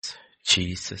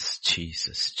Jesus,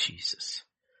 Jesus, Jesus.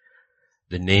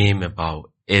 The name above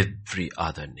every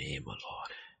other name, O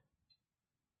Lord.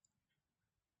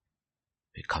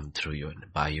 We come through you and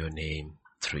by your name,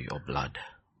 through your blood.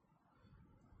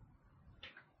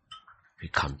 We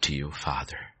come to you,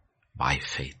 Father, by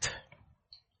faith.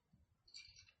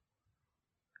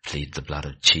 Plead the blood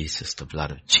of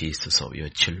Jesus over your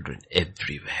children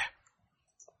everywhere.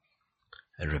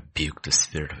 And rebuke the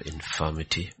spirit of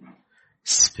infirmity,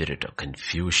 spirit of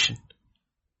confusion,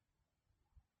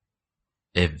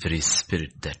 every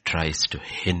spirit that tries to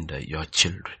hinder your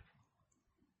children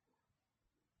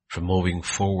from moving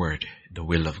forward the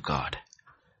will of God.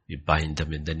 We bind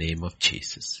them in the name of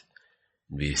Jesus.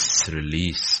 We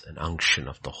release an unction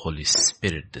of the Holy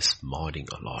Spirit this morning,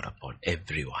 O Lord, upon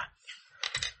everyone.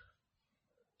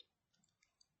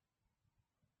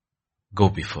 Go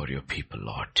before your people,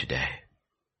 Lord, today.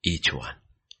 Each one.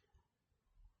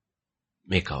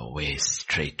 Make our ways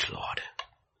straight, Lord.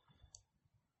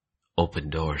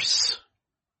 Open doors.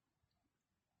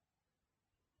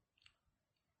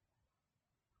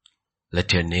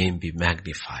 Let your name be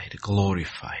magnified,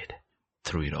 glorified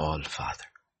through it all, Father.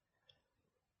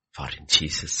 For in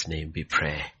Jesus' name we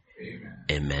pray.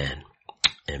 Amen.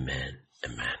 Amen.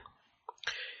 Amen.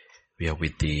 We are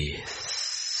with the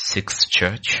 6th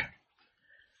church.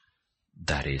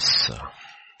 That is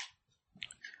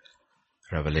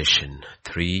Revelation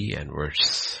 3 and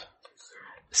verse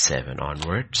 7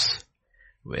 onwards,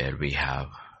 where we have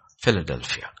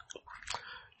Philadelphia.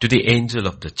 To the angel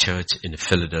of the church in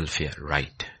Philadelphia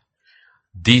write,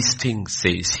 these things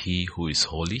says he who is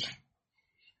holy,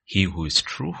 he who is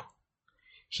true,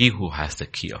 he who has the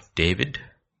key of David,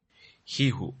 he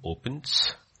who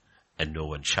opens and no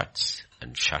one shuts,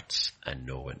 and shuts and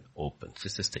no one opens.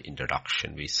 This is the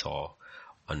introduction we saw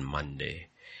on Monday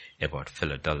about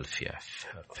Philadelphia,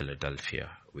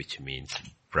 which means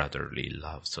brotherly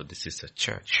love. So this is a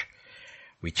church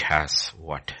which has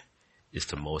what is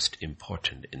the most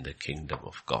important in the kingdom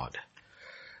of God.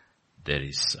 There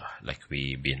is, like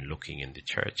we've been looking in the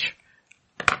church,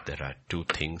 there are 2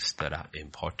 things that are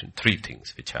important, 3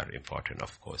 things which are important,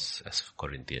 of course, as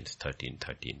Corinthians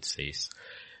 13:13 says,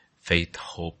 faith,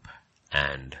 hope,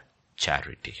 and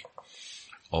charity,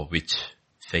 of which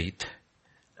faith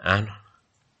and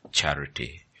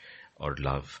charity or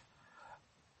love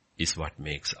is what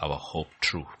makes our hope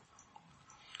true.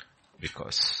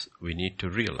 Because we need to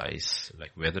realize,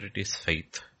 like whether it is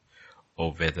faith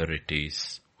or whether it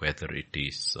is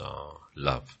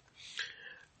love.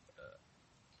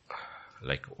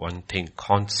 Like one thing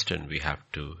constant we have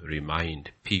to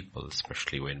remind people,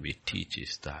 especially when we teach,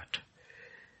 is that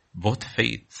both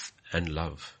faith and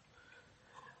love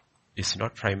is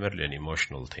not primarily an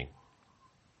emotional thing.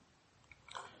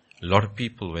 A lot of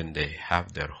people, when they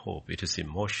have their hope, it is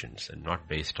emotions and not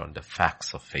based on the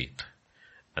facts of faith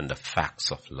and the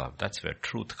facts of love. That's where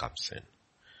truth comes in.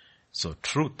 So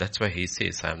truth, that's why he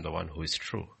says, I am the one who is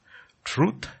true.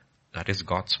 Truth, that is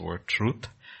God's word, truth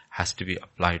has to be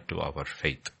applied to our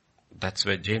faith. That's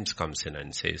where James comes in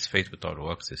and says, faith without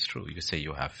works is true. You say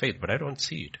you have faith, but I don't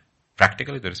see it.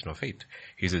 Practically, there is no faith.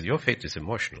 He says, your faith is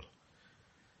emotional.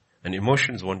 And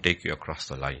emotions won't take you across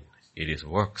the line. It is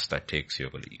works that takes you.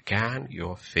 Can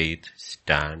your faith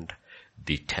stand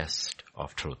the test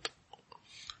of truth?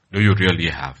 Do you really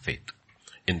have faith?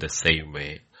 In the same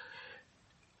way,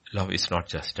 love is not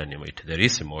just an emotion. There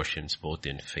is emotions both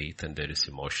in faith and there is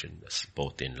emotions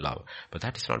both in love. But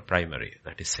that is not primary.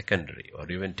 That is secondary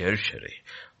or even tertiary.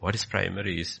 What is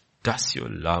primary is, does your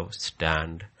love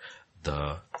stand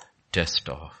the test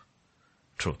of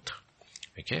truth?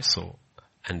 Okay, so,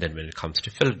 and then when it comes to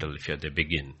Philadelphia, they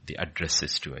begin the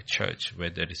addresses to a church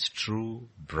where there is true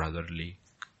brotherly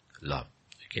love.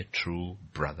 Okay, true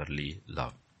brotherly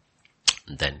love.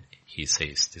 And then he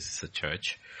says this is a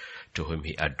church to whom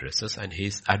he addresses, and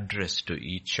his address to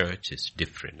each church is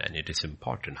different, and it is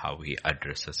important how he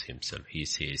addresses himself. He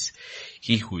says,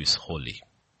 he who is holy.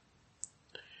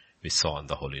 We saw on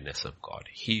the holiness of God.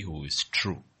 He who is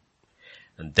true.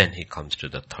 And then he comes to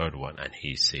the third one and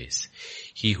he says,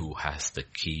 he who has the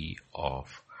key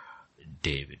of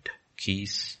David.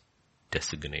 Keys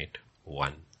designate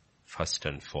one. First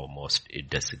and foremost, it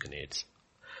designates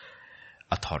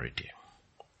authority.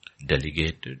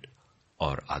 Delegated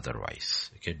or otherwise.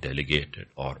 Okay, delegated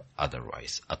or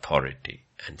otherwise. Authority.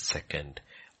 And second,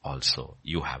 also,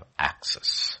 you have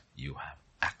access. You have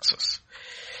access.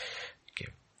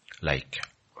 Okay, like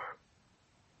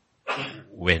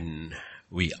when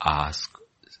we ask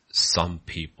some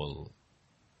people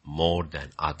more than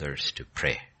others to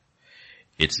pray,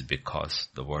 It's because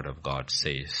the word of God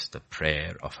says the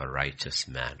prayer of a righteous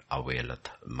man availeth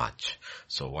much.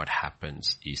 So what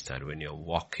happens is that when you're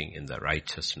walking in the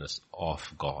righteousness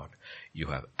of God, you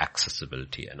have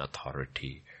accessibility and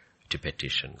authority to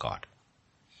petition God.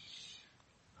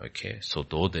 Okay, so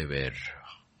though there were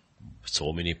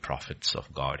so many prophets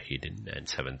of God hidden and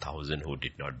 7,000 who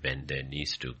did not bend their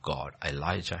knees to God,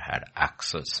 Elijah had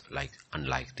access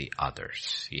unlike the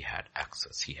others. He had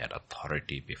access. He had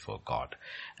authority before God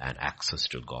and access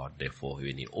to God. Therefore,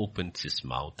 when he opens his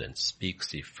mouth and speaks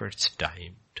the first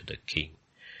time to the king,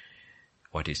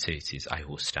 what he says is, I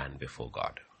who stand before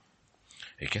God.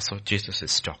 Okay, so Jesus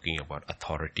is talking about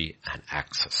authority and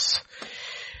access.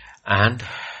 And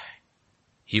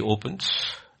he opens,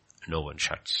 no one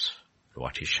shuts.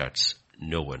 What he shuts,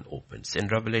 no one opens. In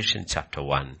Revelation chapter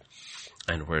 1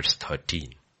 and verse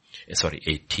 18,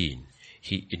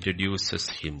 he introduces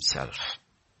himself.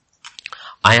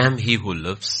 I am he who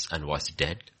lives and was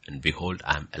dead, and behold,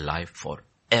 I am alive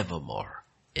forevermore.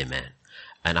 Amen.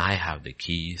 And I have the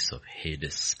keys of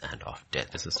Hades and of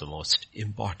death. This is the most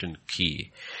important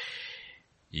key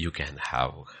you can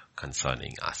have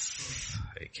concerning us.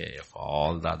 Okay, if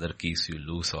all the other keys you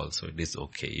lose also, it is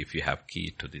okay. If you have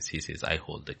key to this, he says, I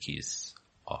hold the keys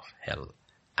of hell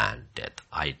and death.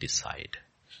 I decide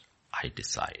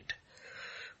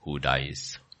who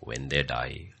dies, when they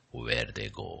die, where they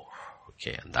go.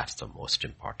 Okay, and that's the most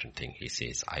important thing. He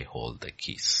says, I hold the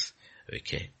keys.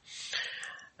 Okay,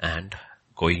 and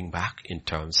going back in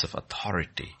terms of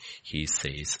authority, he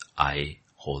says, I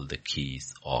hold the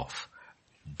keys of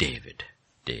David.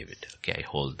 Okay, I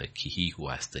hold the key. He who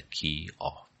has the key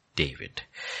of David.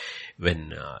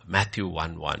 When Matthew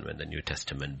 1:1, when the New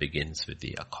Testament begins with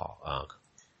the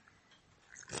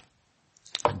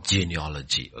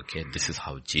genealogy, okay, this is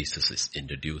how Jesus is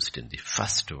introduced in the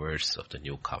first verse of the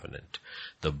New Covenant.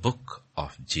 The book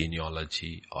of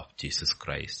genealogy of Jesus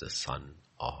Christ, the son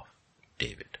of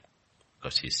David.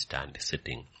 Because he's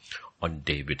sitting on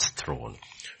David's throne.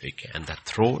 Okay, and that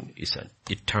throne is an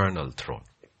eternal throne.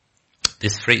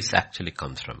 This phrase actually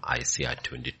comes from Isaiah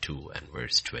 22 and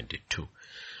verse 22.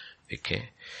 Okay,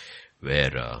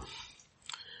 where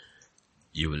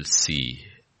you will see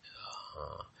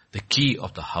the key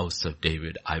of the house of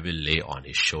David I will lay on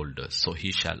his shoulders. So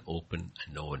he shall open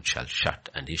and no one shall shut,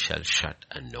 and he shall shut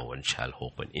and no one shall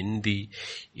open. In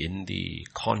the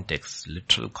context,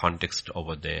 literal context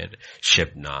over there,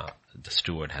 Shebna, the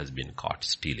steward, has been caught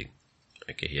stealing.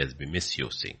 Okay, he has been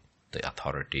misusing the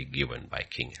authority given by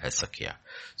King Hezekiah.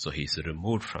 So he's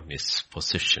removed from his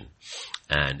position,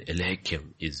 and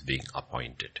Eliakim is being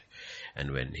appointed.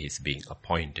 And when he's being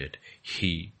appointed,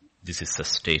 this is a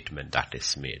statement that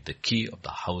is made. The key of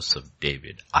the house of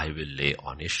David I will lay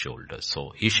on his shoulders.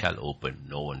 So he shall open,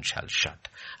 no one shall shut,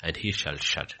 and he shall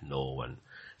shut, no one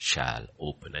shall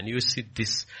open. And you see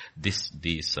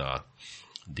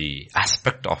the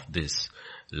aspect of this,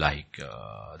 like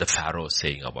the Pharaoh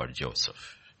saying about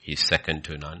Joseph. He's second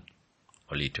to none,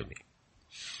 only to me.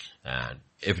 And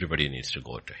everybody needs to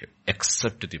go to him,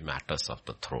 except the matters of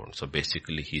the throne. So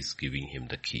basically he's giving him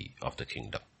the key of the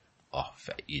kingdom of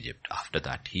Egypt. After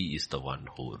that, he is the one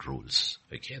who rules.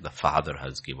 Okay, the Father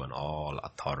has given all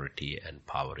authority and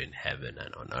power in heaven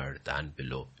and on earth and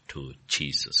below to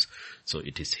Jesus. So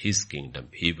it is his kingdom.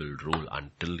 He will rule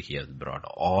until he has brought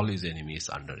all his enemies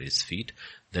under his feet.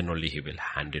 Then only he will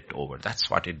hand it over. That's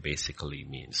what it basically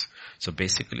means. So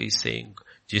basically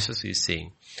Jesus is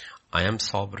saying, I am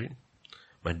sovereign.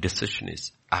 My decision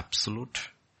is absolute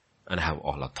and I have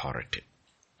all authority.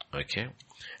 Okay.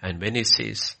 And when he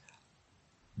says,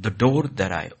 the door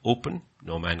that I open,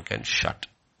 no man can shut.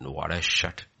 And what I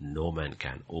shut, no man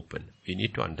can open. We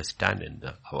need to understand in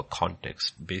our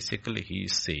context. Basically, he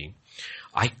is saying,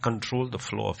 I control the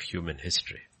flow of human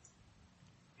history.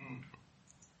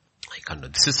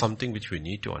 This is something which we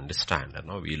need to understand.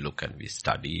 We look and we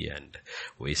study and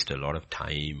waste a lot of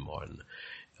time on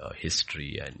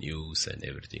history and news and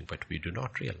everything, but we do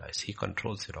not realize he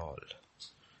controls it all.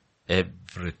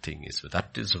 Everything is.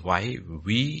 That is why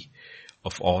we,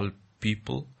 of all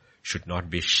people, should not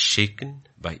be shaken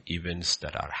by events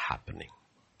that are happening.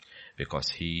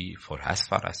 Because as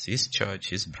far as his church,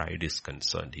 his bride is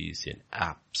concerned, he is in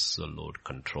absolute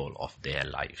control of their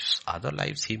lives. Other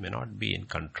lives he may not be in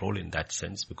control in that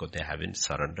sense because they haven't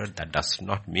surrendered. That does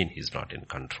not mean he's not in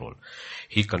control.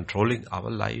 He controlling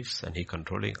our lives and he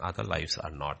controlling other lives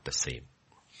are not the same.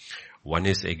 One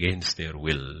is against their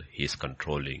will. He is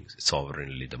controlling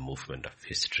sovereignly the movement of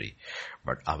history.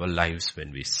 But our lives,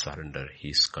 when we surrender, he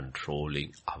is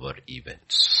controlling our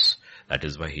events. That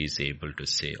is why he is able to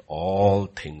say all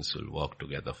things will work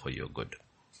together for your good.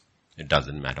 It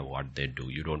doesn't matter what they do.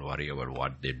 You don't worry about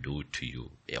what they do to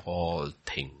you. All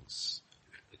things.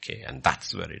 Okay, and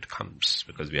that's where it comes,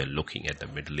 because we are looking at the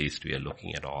Middle East, we are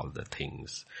looking at all the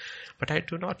things. But I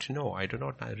do not know, I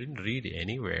didn't read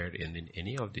anywhere in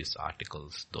any of these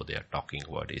articles, though they are talking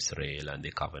about Israel and the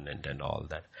covenant and all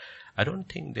that. I don't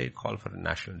think they call for a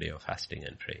national day of fasting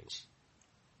and praying.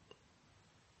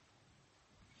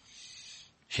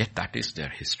 Yet that is their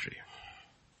history.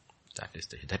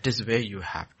 That is where you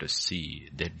have to see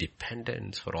their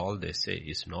dependence for all they say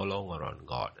is no longer on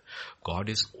God. God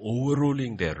is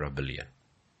overruling their rebellion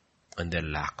and their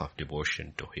lack of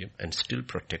devotion to Him and still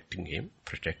protecting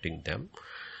them,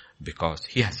 because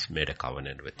He has made a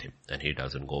covenant with him and He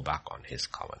doesn't go back on His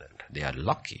covenant. They are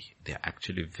lucky. They are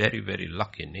actually very, very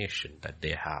lucky nation that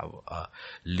they have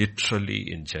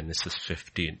literally in Genesis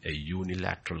 15 a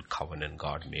unilateral covenant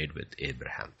God made with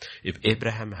Abraham. If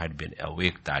Abraham had been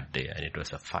awake that day and it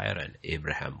was a fire and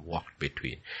Abraham walked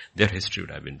between, their history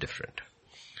would have been different.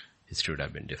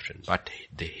 But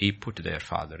he put their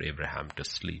father Abraham to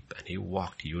sleep and he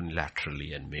walked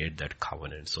unilaterally and made that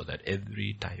covenant so that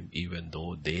every time, even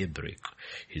though they break,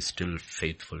 he's still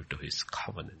faithful to his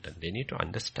covenant. And they need to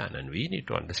understand, and we need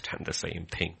to understand the same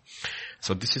thing.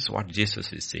 So this is what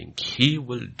Jesus is saying. He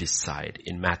will decide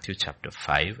in Matthew chapter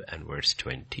 5 and verse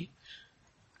 20.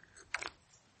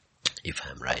 If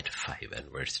I'm right, 5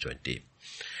 and verse 20.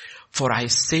 For I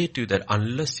say to you that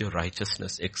unless your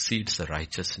righteousness exceeds the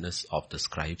righteousness of the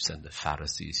scribes and the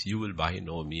Pharisees, you will by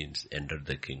no means enter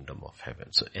the kingdom of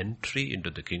heaven. So entry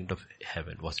into the kingdom of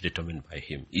heaven was determined by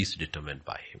Him, is determined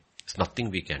by Him. It's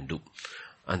nothing we can do.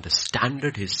 And the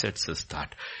standard He sets is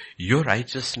that your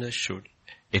righteousness should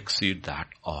exceed that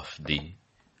of the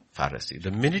Pharisee.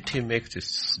 The minute He makes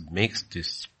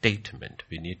this statement,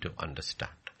 we need to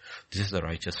understand. This is the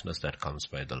righteousness that comes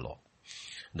by the law.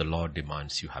 The law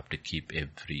demands you have to keep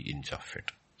every inch of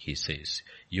it. He says,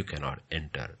 you cannot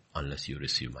enter unless you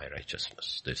receive my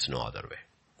righteousness. There's no other way.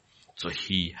 So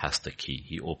He has the key.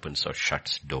 He opens or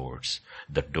shuts doors,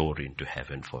 the door into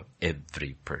heaven for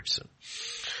every person.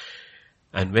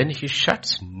 And when He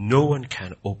shuts, no one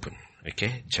can open.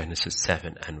 Okay, Genesis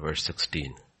 7 and verse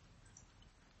 16.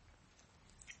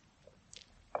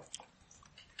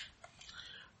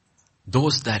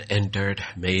 Those that entered,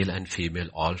 male and female,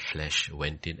 all flesh,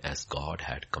 went in as God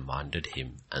had commanded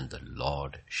him, and the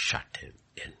Lord shut him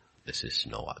in. This is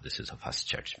Noah. This is the first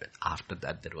judgment. After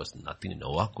that, there was nothing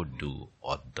Noah could do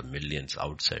or the millions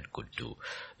outside could do.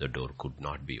 The door could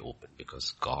not be opened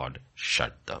because God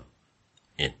shut them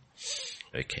in.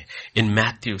 Okay. In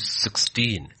Matthew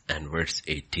 16 and verse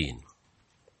 18,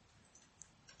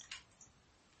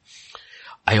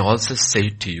 I also say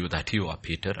to you that you are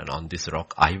Peter, and on this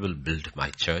rock I will build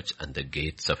my church, and the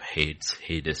gates of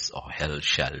Hades or hell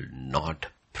shall not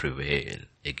prevail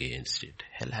against it.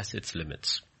 Hell has its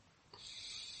limits.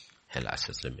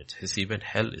 Even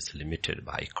hell is limited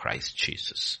by Christ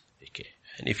Jesus. Okay.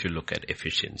 And if you look at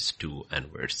Ephesians 2 and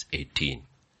verse 18,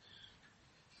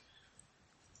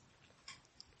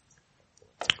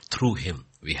 through Him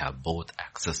we have both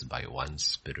access by one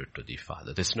Spirit to the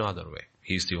Father. There's no other way.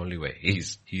 He's the only way.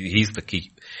 He's the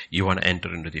key. You want to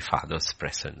enter into the Father's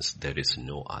presence. There is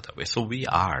no other way. So we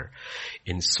are,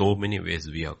 in so many ways,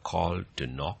 we are called to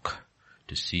knock,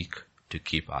 to seek, to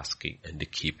keep asking, and to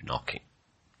keep knocking.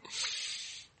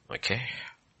 Okay?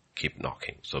 Keep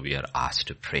knocking. So we are asked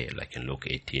to pray, like in Luke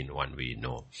 18:1 we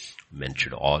know, men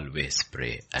should always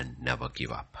pray and never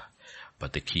give up.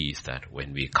 But the key is that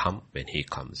when He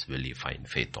comes, will He find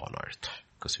faith on earth?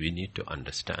 Because we need to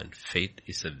understand faith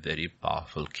is a very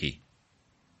powerful key.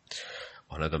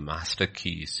 One of the master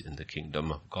keys in the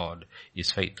kingdom of God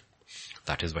is faith.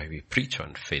 That is why we preach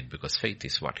on faith, because faith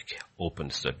is what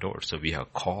opens the door. So we are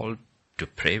called to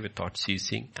pray without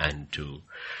ceasing and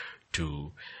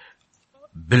to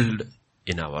build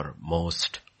in our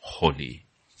most holy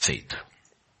faith.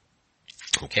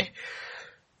 Okay?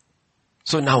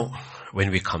 So now,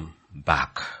 when we come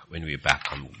back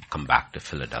to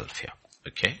Philadelphia,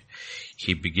 okay,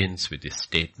 he begins with this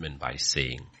statement by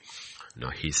saying,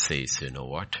 he says, you know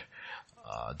what,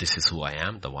 this is who I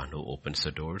am, the one who opens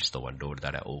the doors, the one door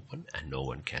that I open, and no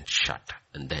one can shut.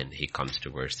 And then he comes to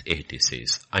verse 8, he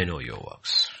says, I know your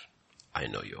works.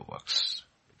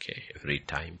 Okay, every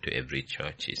time to every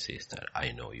church he says that,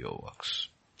 I know your works.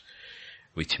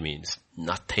 Which means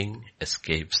nothing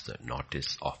escapes the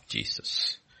notice of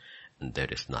Jesus. And there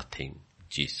is nothing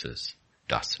Jesus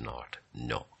does not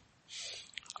know.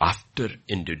 After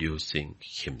introducing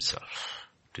himself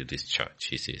to this church,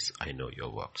 he says, I know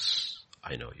your works.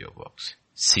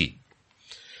 See,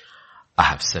 I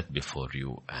have set before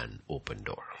you an open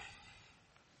door.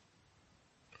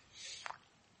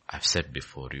 I've set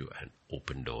before you an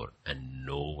open door and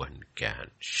no one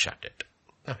can shut it.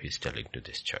 Now he's telling to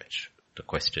this church. The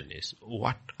question is,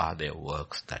 what are their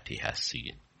works that he has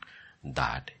seen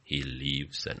that he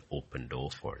leaves an open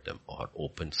door for them or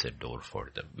opens a door for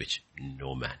them which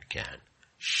no man can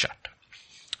shut?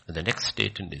 And the next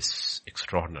statement is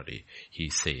extraordinary. He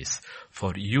says,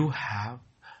 for you have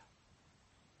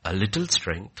a little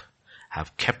strength,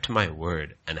 have kept my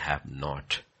word and have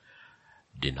not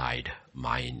denied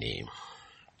my name.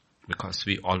 Because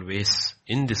we always,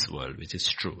 in this world, which is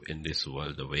true, in this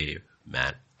world, the way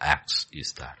man acts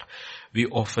is that we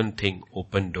often think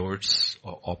open doors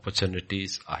or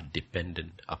opportunities are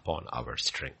dependent upon our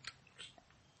strength.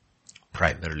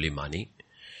 Primarily money,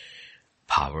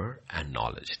 power and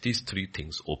knowledge. These three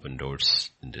things open doors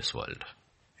in this world.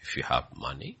 If you have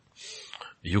money,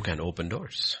 you can open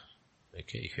doors.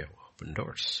 Okay, you have open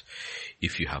doors.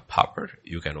 If you have power,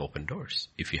 you can open doors.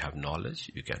 If you have knowledge,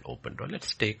 you can open doors.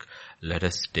 Let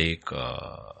us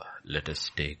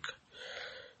take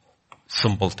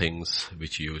simple things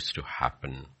which used to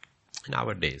happen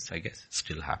nowadays. I guess it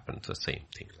still happens the same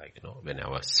thing. Like, when I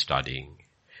was studying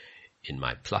in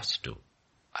my +2,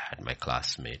 I had my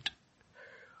classmate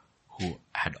who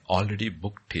had already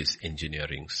booked his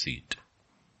engineering seat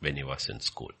when he was in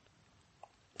school.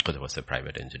 So there was a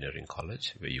private engineering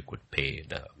college where you could pay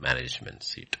the management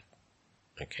seat.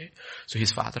 Okay. So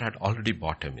his father had already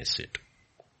bought him his seat.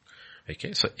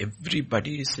 Okay. So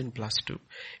everybody is in +2.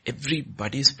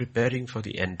 Everybody is preparing for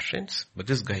the entrance, but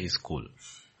this guy is cool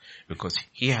because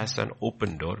he has an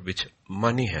open door which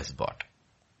money has bought.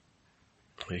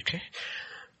 Okay.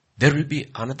 There will be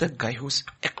another guy who's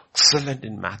excellent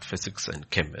in math, physics and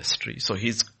chemistry. So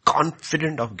he's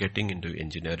confident of getting into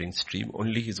engineering stream.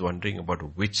 Only he's wondering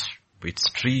about which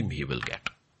stream he will get.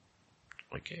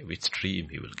 Okay, which stream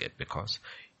he will get because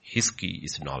his key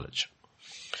is knowledge.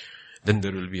 Then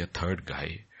there will be a third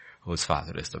guy whose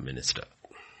father is the minister,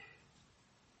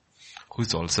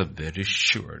 who's also very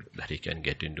sure that he can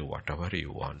get into whatever he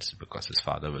wants because his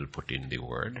father will put in the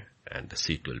word and the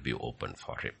seat will be open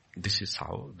for him. This is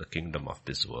how the kingdom of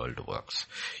this world works.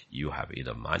 You have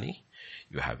either money,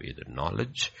 you have either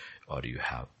knowledge, or you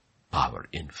have power,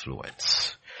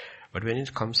 influence. But when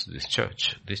it comes to this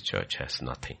church has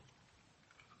nothing.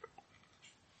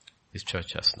 This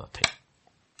church has nothing.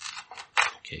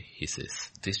 Okay, he says,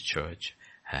 this church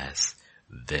has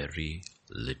very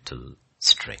little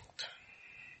strength.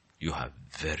 You have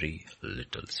very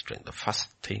little strength. The first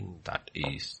thing that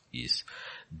is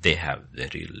they have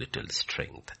very little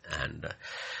strength. And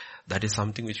that is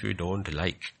something which we don't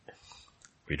like.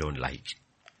 We don't like.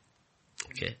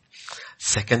 Okay.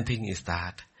 Second thing is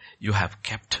that you have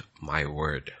kept my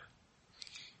word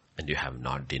and you have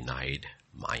not denied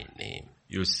my name.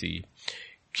 You see,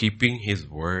 keeping his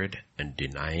word and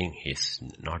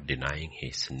not denying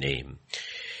his name,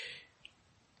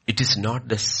 it is not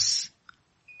the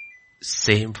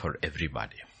same for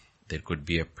everybody. There could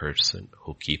be a person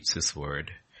who keeps his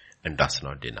word and does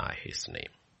not deny his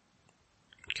name.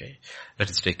 Okay. Let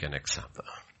us take an example.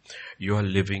 You are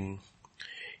living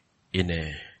in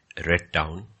a red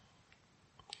town,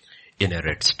 in a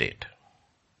red state.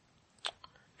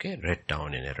 Okay, red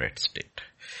town in a red state.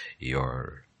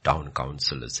 Your town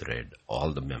council is red.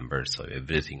 All the members of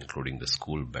everything, including the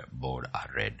school board, are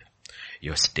red.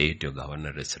 Your state, your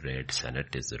governor is red,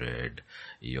 senate is red,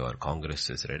 your congress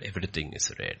is red, everything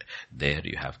is red. There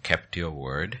you have kept your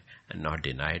word and not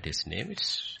denied his name.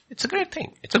 It's a great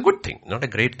thing. It's a good thing. Not a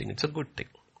great thing, it's a good thing.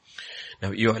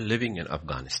 Now you are living in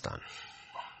Afghanistan.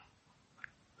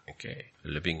 Okay,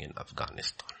 living in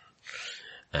Afghanistan.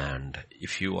 And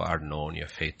if you are known, your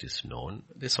faith is known,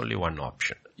 there's only one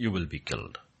option. You will be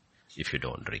killed if you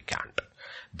don't recant.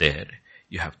 There,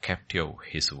 you have kept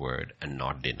his word and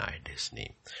not denied his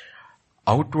name.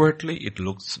 Outwardly, it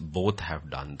looks both have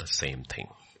done the same thing,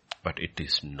 but it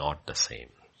is not the same.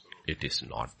 It is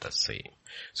not the same.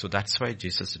 So that's why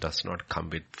Jesus does not come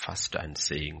with first and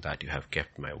saying that you have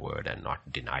kept my word and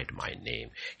not denied my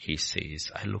name. He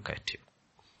says, I look at you.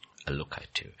 I look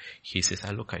at you. He says,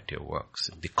 I look at your works.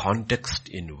 The context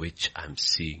in which I'm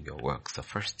seeing your works, the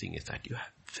first thing is that you have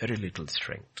very little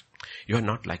strength. You are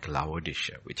not like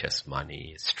Laodicea, which has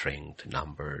money, strength,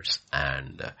 numbers,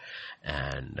 and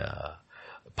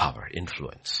power,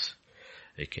 influence.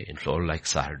 Okay, or like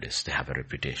Sardis, they have a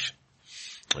reputation.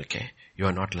 Okay, you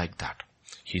are not like that.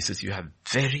 He says you have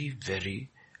very,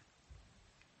 very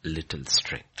little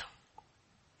strength.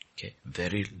 Okay,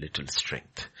 very little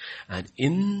strength. And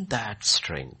in that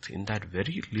strength, in that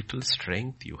very little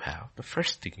strength you have, the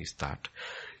first thing is that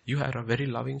you are a very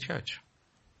loving church.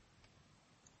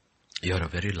 You are a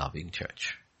very loving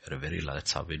church. You're a very,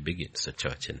 that's how it begins. The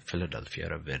church in Philadelphia,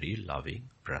 you're a very loving,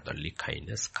 brotherly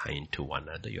kindness, kind to one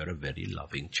another. You're a very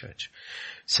loving church.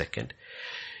 Second,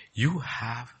 you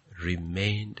have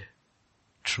remained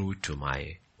true to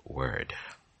my word.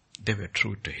 They were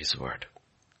true to his word.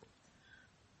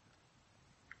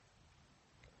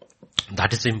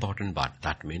 That is the important part.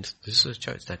 That means this is a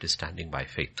church that is standing by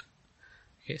faith.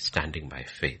 Okay, standing by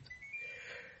faith.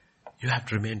 You have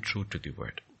to remain true to the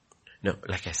word. Now,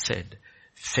 like I said,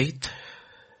 faith,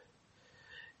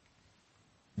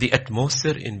 the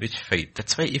atmosphere in which faith,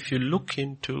 that's why if you look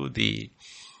into the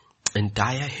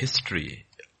entire history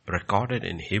recorded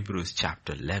in Hebrews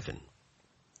chapter 11,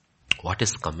 what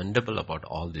is commendable about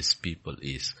all these people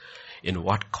is in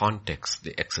what context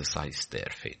they exercised their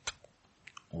faith.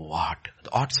 What?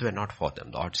 The odds were not for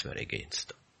them, the odds were against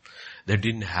them. They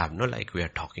didn't have, like we are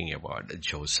talking about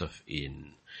Joseph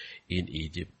in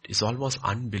Egypt. It's almost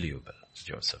unbelievable.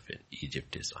 Joseph in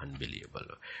Egypt is unbelievable.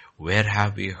 Where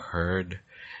have we heard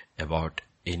about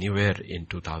anywhere in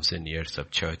 2000 years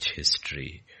of church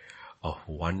history of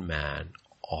one man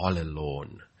all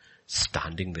alone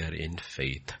standing there in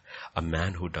faith, a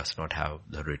man who does not have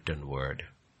the written word,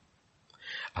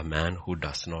 a man who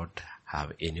does not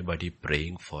have anybody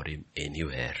praying for him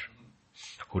anywhere,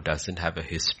 who doesn't have a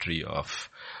history of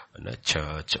a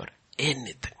church or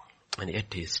anything, and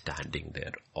yet he is standing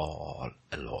there all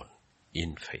alone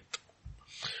in faith.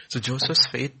 So Joseph's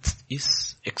faith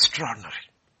is extraordinary,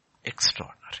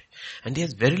 and he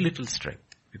has very little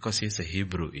strength because he is a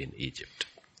Hebrew in Egypt.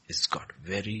 He's got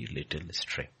very little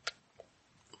strength.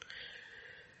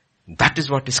 That is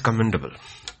what is commendable.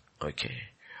 Okay.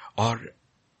 Or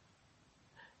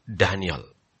Daniel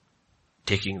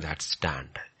taking that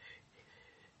stand.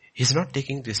 He's not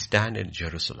taking this stand in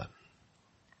Jerusalem.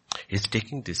 He's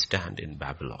taking this stand in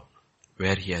Babylon,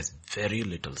 where he has very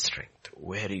little strength.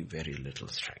 Very, very little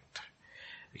strength.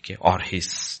 Okay. Or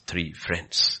his three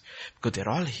friends. Because they're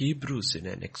all Hebrews in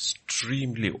an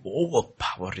extremely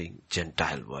overpowering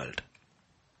Gentile world.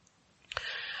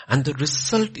 And the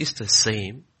result is the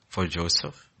same for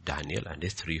Joseph, Daniel, and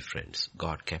his three friends.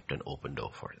 God kept an open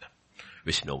door for them,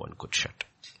 which no one could shut.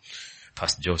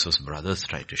 First, Joseph's brothers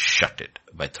tried to shut it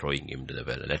by throwing him to the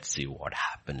well. Let's see what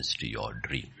happens to your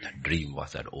dream. That dream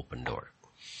was that open door.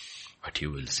 But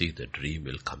you will see the dream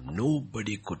will come.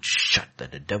 Nobody could shut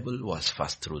that. The devil was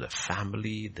first through the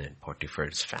family, then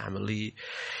Potiphar's family,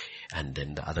 and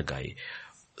then the other guy.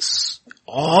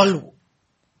 All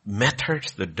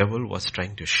methods the devil was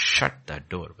trying to shut that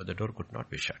door, but the door could not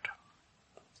be shut.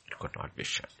 It could not be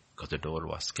shut because the door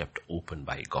was kept open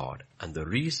by God. And the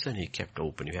reason he kept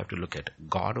open, you have to look at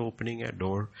God opening a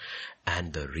door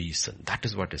and the reason. That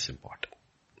is what is important.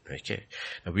 Okay.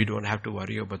 Now we don't have to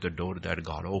worry about the door that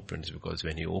God opens, because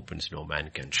when he opens, no man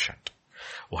can shut.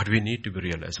 What we need to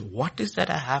realize, what is that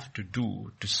I have to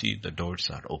do to see the doors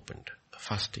are opened? The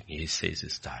first thing he says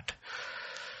is that,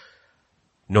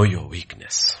 know your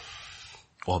weakness,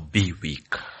 or be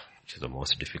weak, which is the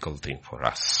most difficult thing for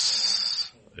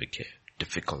us. Okay.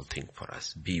 Difficult thing for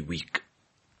us. Be weak.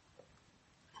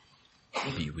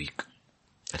 Be weak.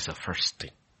 That's the first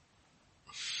thing.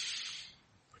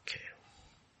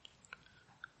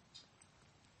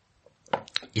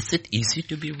 Is it easy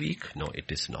to be weak? No, it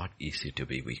is not easy to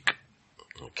be weak.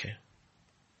 Okay.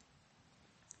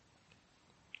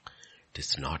 It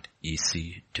is not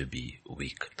easy to be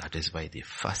weak. That is why the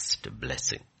first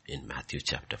blessing in Matthew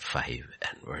chapter 5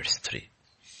 and verse 3.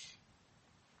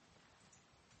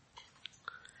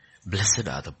 Blessed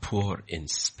are the poor in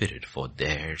spirit, for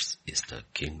theirs is the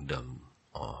kingdom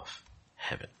of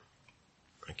heaven.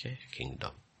 Okay,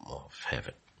 kingdom of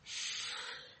heaven.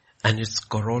 And its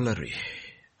corollary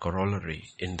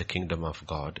in the kingdom of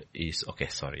God is,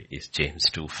 is James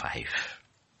 2:5.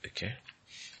 Okay?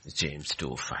 James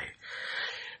 2:5.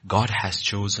 God has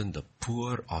chosen the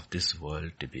poor of this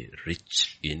world to be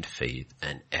rich in faith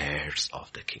and heirs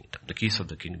of the kingdom. The keys of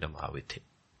the kingdom are with him.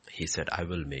 He said, I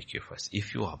will make you first.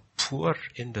 If you are poor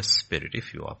in the spirit,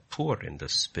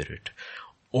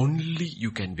 only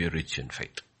you can be rich in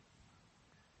faith.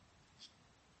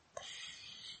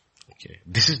 Okay.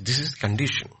 This is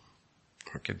condition.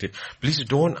 Okay. Please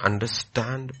don't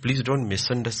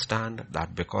misunderstand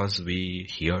that because we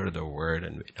hear the word,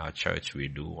 and in our church we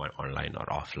do online or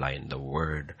offline the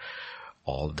word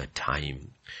all the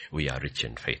time, we are rich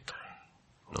in faith.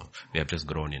 No. We have just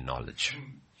grown in knowledge.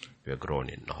 We are grown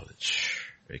in knowledge.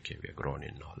 Okay, we are grown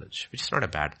in knowledge, which is not a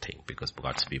bad thing, because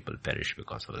God's people perish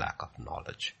because of lack of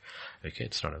knowledge. Okay,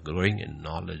 it's not a growing in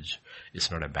knowledge. It's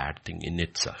not a bad thing in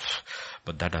itself.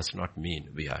 But that does not mean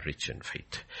we are rich in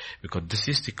faith. Because this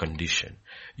is the condition.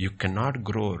 You cannot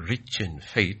grow rich in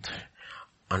faith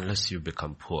unless you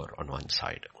become poor on one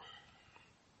side.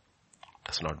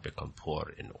 Does not become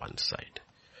poor in one side.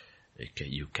 Okay,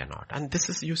 you cannot. And this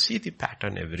is, you see the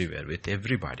pattern everywhere with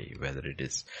everybody, whether it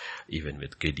is even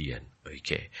with Gideon.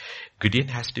 Okay. Gideon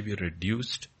has to be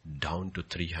reduced down to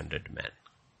 300 men.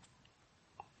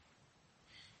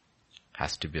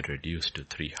 Has to be reduced to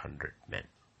 300 men.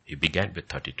 He began with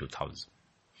 32,000.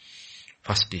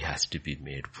 First he has to be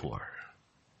made poor.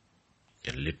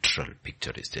 A literal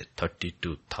picture is there.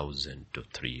 32,000 to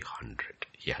 300.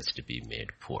 He has to be made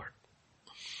poor.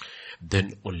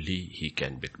 Then only he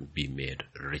can be made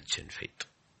rich in faith.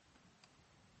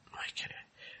 Okay.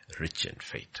 Rich in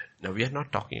faith. Now we are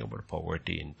not talking about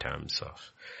poverty in terms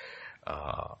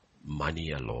of money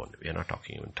alone. We are not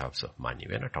talking in terms of money.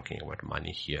 We are not talking about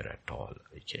money here at all.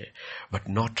 Okay. But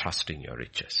not trusting your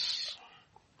riches.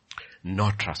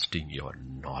 Not trusting your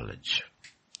knowledge.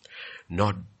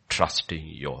 Not trusting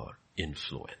your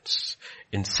influence.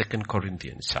 In 2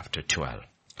 Corinthians chapter 12,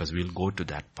 because we'll go to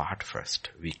that part first,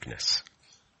 weakness.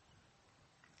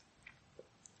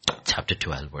 Chapter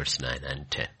 12, verse 9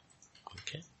 and 10.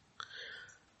 Okay.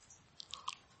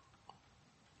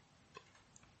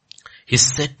 He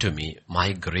said to me,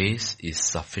 my grace is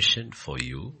sufficient for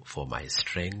you, for my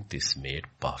strength is made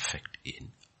perfect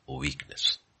in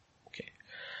weakness. Okay.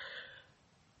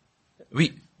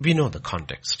 We know the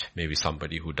context. Maybe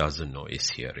somebody who doesn't know is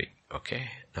hearing. Okay.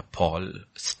 Now Paul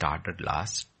started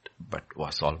last, but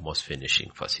was almost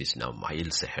finishing first. He's now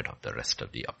miles ahead of the rest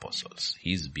of the apostles.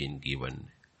 He's been given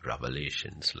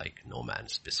revelations like no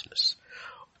man's business.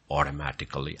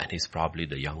 Automatically, and he's probably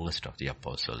the youngest of the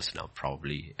apostles now,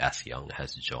 probably as young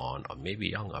as John, or maybe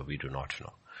younger, we do not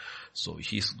know. So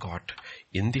he's got,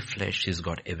 in the flesh, he's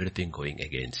got everything going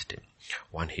against him.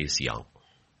 One, he's young.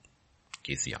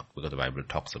 He's young, because the Bible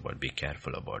talks about be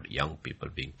careful about young people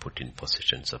being put in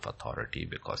positions of authority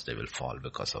because they will fall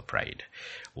because of pride.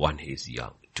 One, he's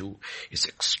young. Two, he's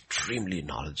extremely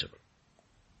knowledgeable.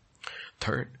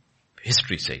 Third,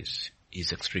 history says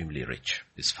he's extremely rich.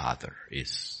 His father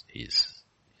is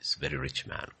very rich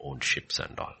man, owned ships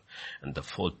and all. And the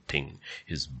fourth thing,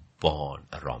 he's born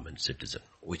a Roman citizen,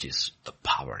 which is the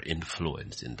power,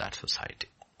 influence in that society.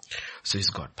 So he's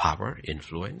got power,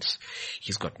 influence,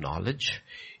 he's got knowledge,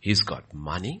 he's got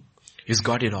money, he's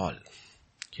got it all.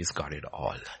 He's got it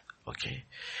all. Okay.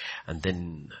 And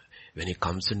then when he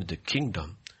comes into the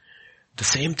kingdom, the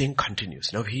same thing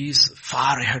continues. Now he is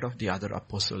far ahead of the other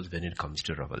apostles when it comes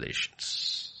to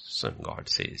revelations. So God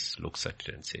says, looks at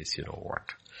it and says, you know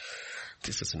what?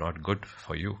 This is not good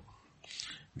for you.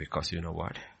 Because you know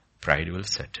what? Pride will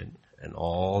set in, and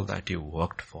all that you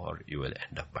worked for, you will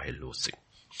end up by losing.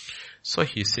 So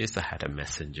he says, I had a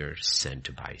messenger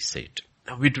sent by Satan.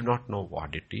 Now we do not know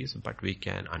what it is, but we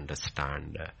can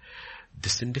understand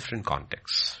this in different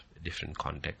contexts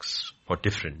for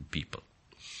different people.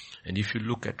 And if you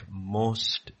look at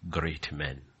most great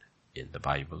men in the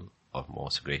Bible, or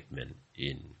most great men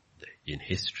in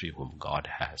history whom God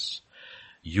has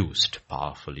used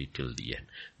powerfully till the end,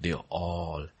 they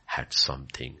all had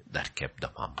something that kept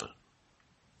them humble.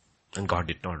 And God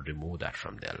did not remove that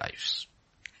from their lives.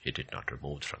 He did not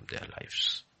remove from their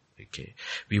lives. Okay.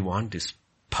 We want this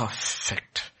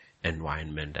perfect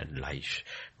environment and life.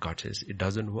 God says it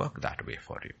doesn't work that way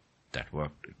for you. That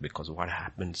work, because what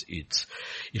happens is,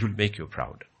 it will make you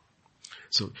proud.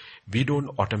 So we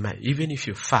don't even if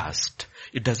you fast,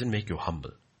 it doesn't make you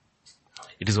humble.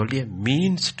 It is only a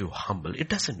means to humble. It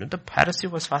doesn't. The Pharisee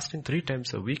was fasting 3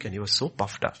 times a week and he was so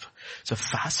puffed up. So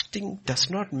fasting does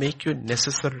not make you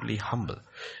necessarily humble.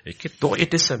 Okay? Though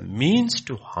it is a means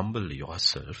to humble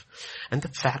yourself. And the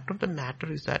fact of the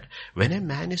matter is that when a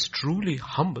man is truly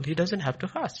humble, he doesn't have to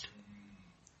fast.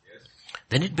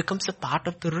 Then it becomes a part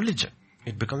of the religion.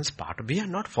 It becomes we are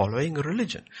not following a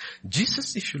religion.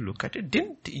 Jesus, if you look at it,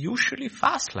 didn't usually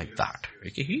fast like that.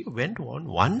 Okay? He went on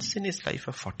once in his life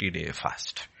a 40-day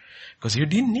fast. Because he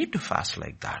didn't need to fast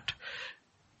like that.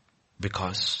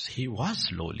 Because he was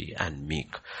lowly and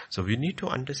meek. So we need to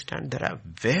understand there are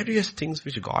various things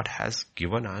which God has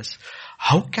given us.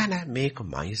 How can I make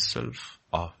myself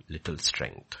of little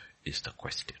strength is the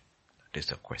question. That is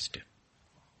the question.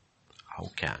 How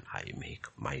can I make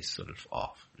myself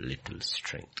of little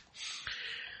strength?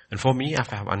 And for me,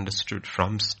 if I have understood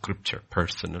from scripture,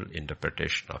 personal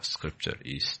interpretation of scripture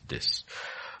is this.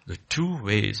 The 2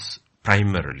 ways,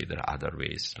 primarily, there are other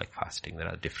ways like fasting, there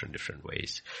are different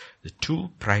ways. The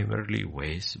 2 primarily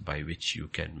ways by which you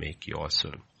can make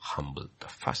yourself humble. The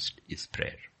first is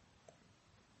prayer.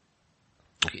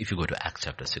 Okay, if you go to Acts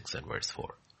chapter 6 and verse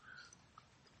 4,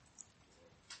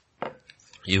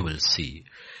 you will see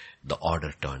the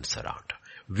order turns around.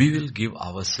 we will give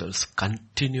ourselves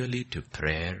continually to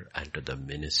prayer and to the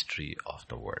ministry of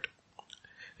the word.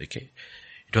 Okay?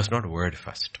 It was not word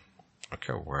first.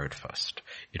 Okay, word first.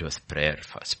 It was prayer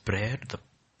first. Prayer, the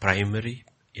primary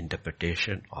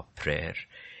interpretation of prayer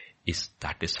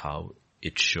that is how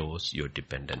it shows your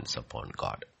dependence upon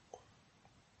God.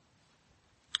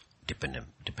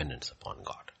 Dependence upon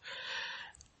God.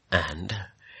 And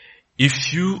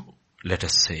if you, let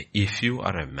us say, if you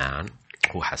are a man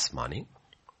who has money,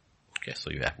 okay,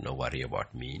 so you have no worry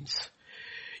about means,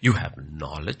 you have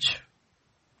knowledge,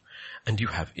 and you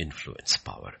have influence,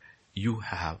 power. You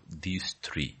have these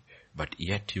three, but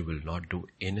yet you will not do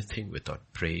anything without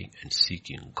praying and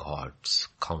seeking God's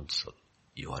counsel.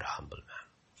 You are a humble man.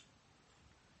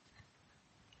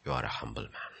 You are a humble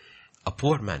man. A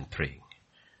poor man praying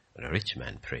and a rich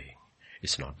man praying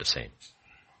is not the same.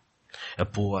 A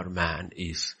poor man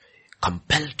is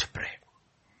compelled to pray.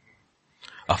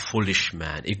 A foolish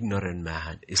man, ignorant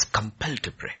man is compelled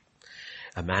to pray.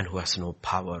 A man who has no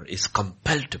power is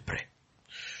compelled to pray.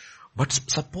 But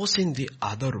supposing the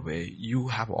other way, you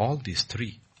have all these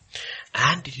three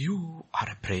and you are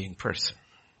a praying person.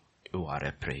 You are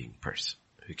a praying person.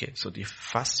 Okay, so the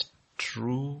first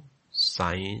true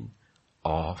sign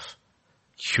of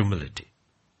humility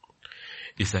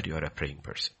is that you are a praying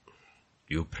person.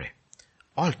 You pray.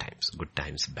 All times, good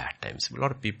times, bad times. A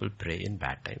lot of people pray in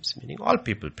bad times, meaning all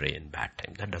people pray in bad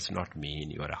times. That does not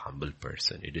mean you are a humble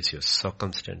person. It is your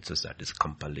circumstances that is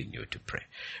compelling you to pray.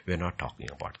 We are not talking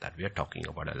about that. We are talking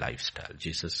about a lifestyle.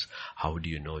 Jesus, how do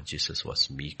you know Jesus was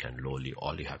meek and lowly?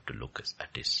 All you have to look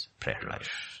at his prayer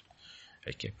life.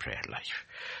 Okay, prayer life.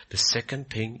 The second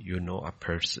thing you know a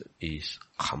person is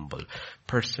humble.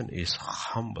 Person is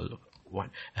humble.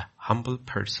 A humble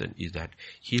person is that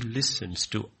he listens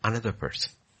to another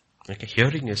person. Okay,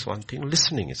 hearing is one thing,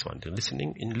 listening is one thing.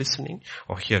 Listening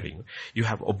or hearing, you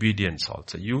have obedience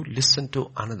also. You listen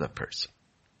to another person.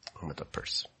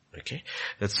 Okay,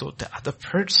 and so the other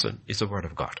person is the word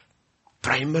of God.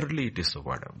 Primarily it is the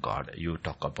word of God. You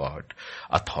talk about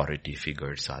authority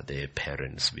figures. Are they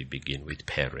parents? We begin with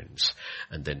parents.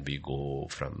 And then we go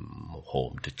from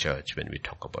home to church when we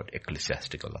talk about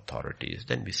ecclesiastical authorities.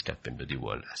 Then we step into the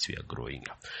world as we are growing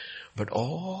up. But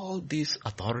all these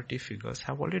authority figures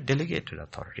have only delegated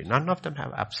authority. None of them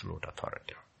have absolute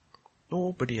authority.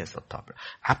 Nobody has authority.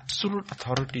 Absolute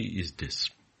authority is this.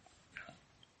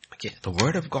 Okay, the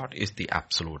word of God is the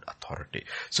absolute authority.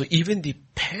 So even the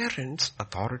parents'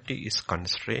 authority is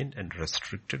constrained and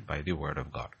restricted by the word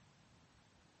of God.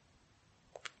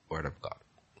 Word of God.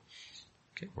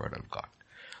 Okay, word of God.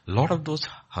 A lot of those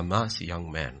Hamas young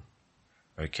men,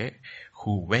 okay,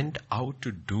 who went out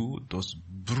to do those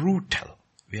brutal,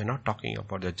 we are not talking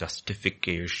about the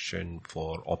justification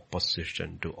for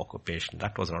opposition to occupation.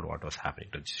 That was not what was happening.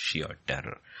 The sheer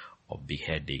terror of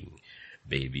beheading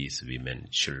babies, women,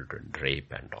 children,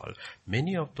 rape and all.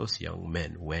 Many of those young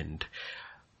men went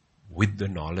with the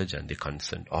knowledge and the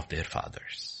consent of their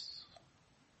fathers.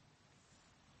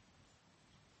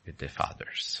 With their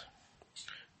fathers.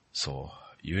 So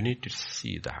you need to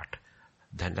see that.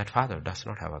 Then that father does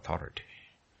not have authority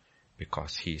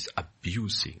because he is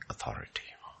abusing authority.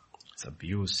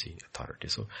 Abusing authority.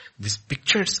 So these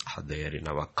pictures are there in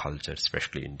our culture,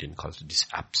 especially Indian culture, this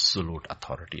absolute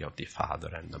authority of the father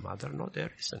and the mother. No,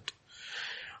 there isn't.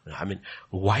 I mean,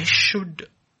 why should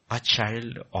a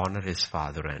child honor his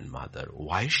father and mother?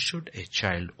 Why should a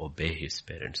child obey his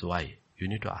parents? Why? You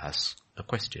need to ask a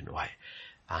question. Why?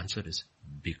 Answer is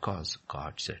because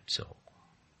God said so.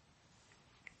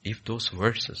 If those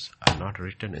verses are not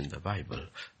written in the Bible,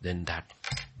 then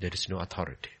there is no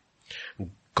authority.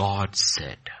 God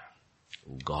said.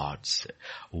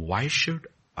 Why should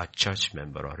a church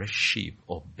member or a sheep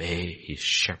obey his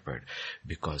shepherd?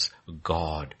 Because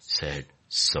God said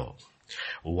so.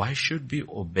 Why should we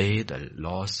obey the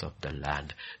laws of the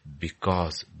land?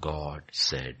 Because God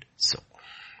said so.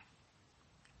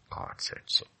 God said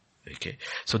so. Okay,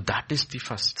 so that is the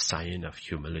first sign of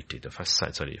humility. The first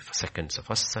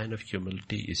sign of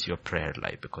humility is your prayer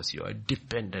life because you are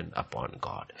dependent upon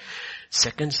God.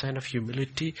 Second sign of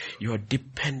humility, you are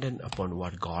dependent upon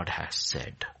what God has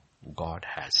said. God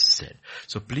has said.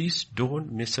 So please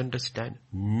don't misunderstand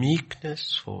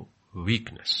meekness for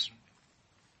weakness.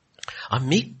 A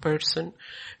meek person,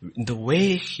 the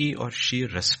way he or she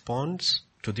responds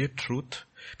to their truth,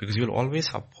 because you will always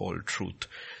uphold truth.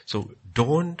 So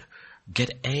don't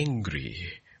get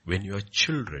angry when you are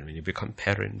children, when you become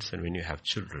parents and when you have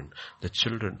children. The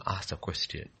children ask the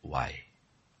question, why?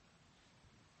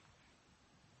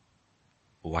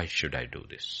 Why should I do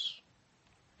this?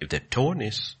 If the tone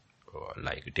is,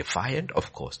 like defiant,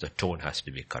 of course, the tone has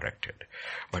to be corrected.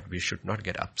 But we should not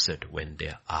get upset when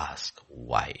they ask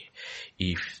why.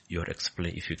 If you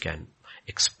can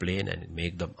explain and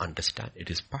make them understand, it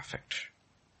is perfect.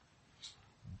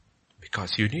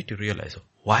 Because you need to realize,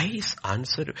 why is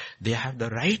answered? They have the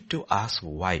right to ask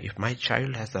why. If my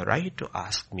child has the right to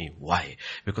ask me why,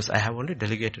 because I have only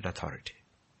delegated authority.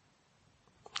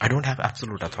 I don't have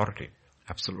absolute authority.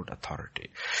 Absolute authority.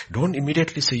 Don't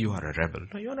immediately say you are a rebel.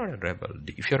 No, you're not a rebel.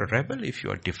 If you're a rebel, if you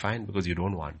are defiant because you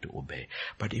don't want to obey.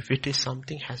 But if it is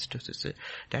something has to say,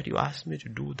 Dad, you asked me to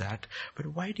do that, but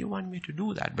why do you want me to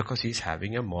do that? Because he's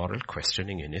having a moral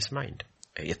questioning in his mind.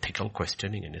 Ethical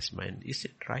questioning in his mind. Is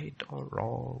it right or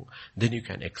wrong? Then you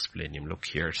can explain him, look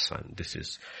here son, this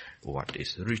is what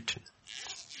is written.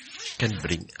 Can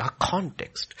bring a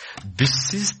context.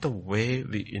 This is the way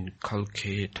we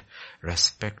inculcate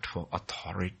respect for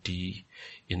authority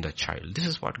in the child. This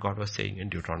is what God was saying in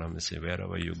Deuteronomy.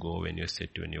 Wherever you go, when you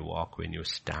sit, when you walk, when you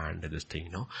stand, this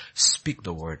thing, speak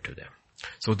the word to them.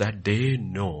 So that they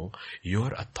know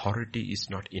your authority is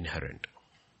not inherent.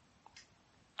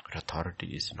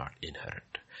 Authority is not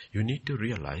inherent. You need to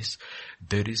realize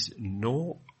there is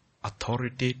no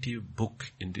authoritative book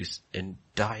in this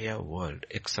entire world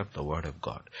except the Word of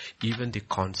God. Even the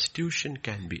Constitution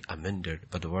can be amended,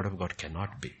 but the Word of God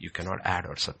cannot be. You cannot add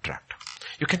or subtract.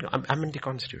 You can amend the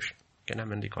Constitution.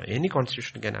 Any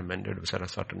Constitution can amend it. If there are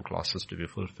certain clauses to be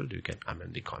fulfilled, you can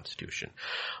amend the Constitution.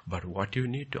 But what you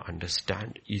need to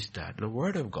understand is that the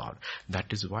Word of God,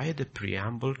 that is why the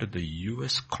preamble to the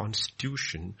US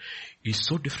Constitution is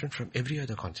so different from every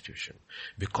other Constitution.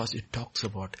 Because it talks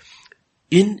about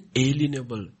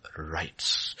inalienable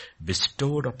rights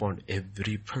bestowed upon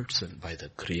every person by the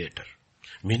Creator.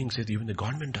 Meaning that even the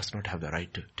government does not have the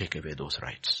right to take away those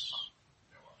rights.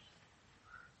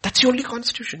 That's the only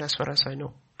constitution as far as I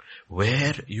know.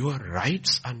 Where your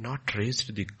rights are not traced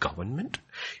to the government,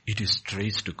 it is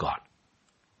traced to God.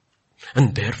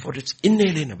 And therefore it's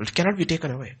inalienable. It cannot be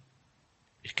taken away.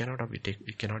 It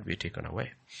cannot be taken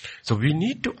away. So we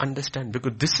need to understand,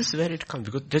 because this is where it comes,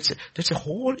 because there's a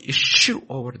whole issue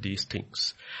over these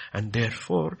things. And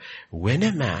therefore, when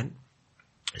a man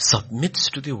submits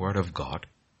to the Word of God,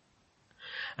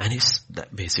 and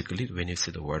basically, when you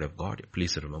say the Word of God,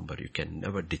 please remember, you can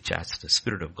never detach the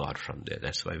Spirit of God from there.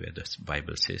 That's why where the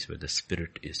Bible says, where the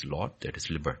Spirit is Lord, there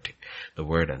is liberty. The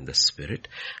Word and the Spirit.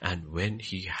 And when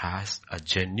he has a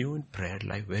genuine prayer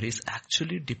life where he's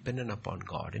actually dependent upon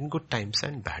God in good times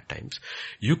and bad times,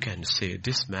 you can say,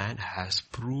 this man has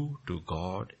proved to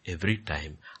God every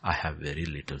time, I have very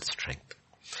little strength.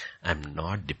 I'm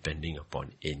not depending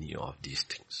upon any of these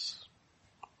things.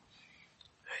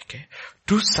 Okay.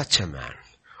 To such a man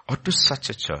or to such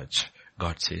a church,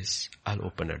 God says, I'll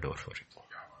open a door for you.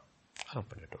 I'll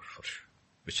open a door for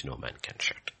you, which no man can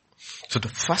shut. So the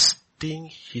first thing,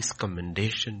 his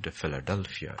commendation to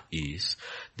Philadelphia is,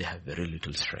 they have very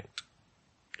little strength.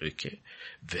 Okay.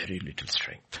 Very little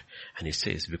strength. And he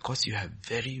says, because you have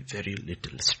very, very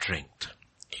little strength,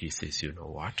 he says, you know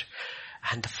what?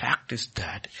 And the fact is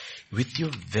that with your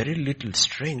very little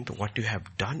strength, what you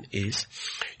have done is,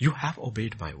 you have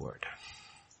obeyed my word.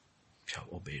 You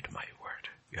have obeyed my word.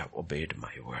 You have obeyed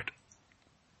my word.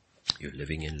 You're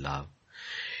living in love.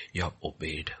 You have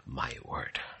obeyed my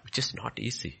word. Which is not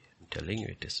easy. I'm telling you,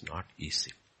 it is not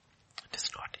easy. It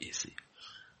is not easy.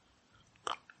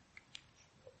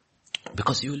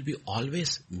 Because you will be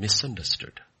always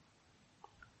misunderstood.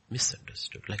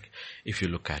 Misunderstood. Like if you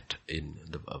look at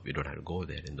we don't have to go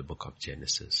there, in the book of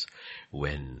Genesis,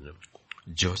 when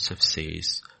Joseph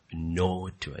says no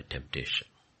to a temptation,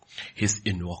 he's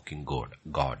invoking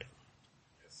God.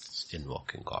 He's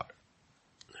invoking God.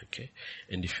 Okay.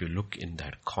 And if you look in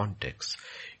that context,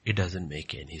 it doesn't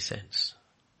make any sense.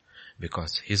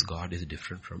 Because his God is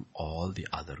different from all the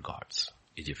other gods,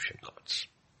 Egyptian gods.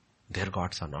 Their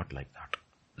gods are not like that.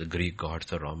 The Greek gods,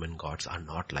 the Roman gods are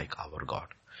not like our God.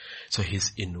 So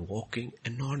he's invoking a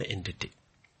non-entity.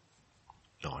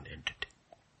 Non-entity.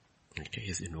 Okay,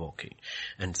 he's invoking.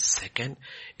 And second,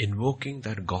 invoking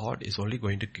that God is only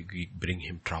going to bring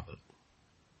him trouble.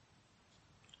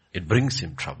 It brings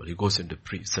him trouble. He goes into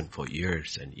prison for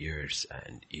years and years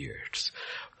and years.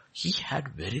 He had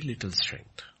very little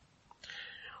strength.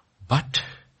 But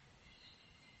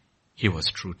he was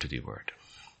true to the word.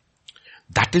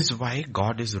 That is why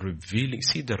God is revealing.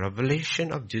 See, the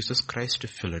revelation of Jesus Christ to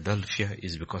Philadelphia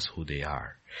is because who they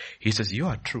are. He says, you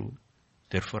are true.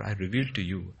 Therefore, I reveal to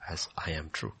you as I am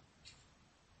true.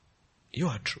 You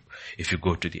are true. If you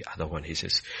go to the other one, he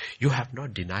says, you have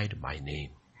not denied my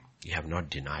name. You have not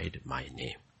denied my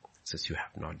name. He says, you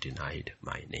have not denied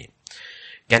my name.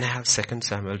 Can I have 2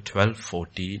 Samuel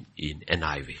 12:14 in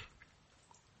NIV?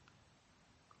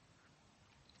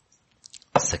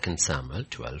 2 Samuel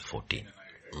 12:14.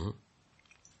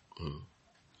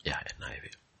 Yeah,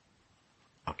 NIV.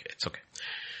 Okay, it's okay.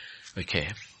 Okay.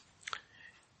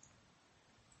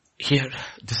 Here,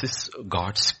 this is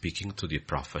God speaking to the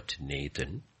prophet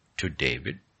Nathan to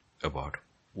David about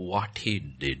what he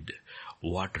did,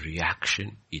 what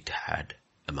reaction it had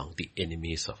among the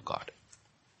enemies of God.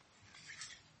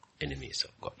 Enemies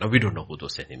of God. Now we don't know who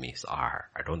those enemies are.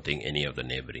 I don't think any of the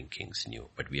neighboring kings knew,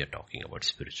 but we are talking about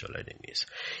spiritual enemies.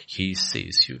 He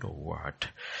says, you know what?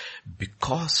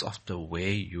 Because of the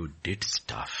way you did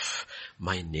stuff,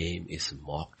 my name is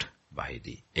mocked by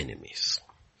the enemies.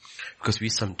 Because we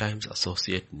sometimes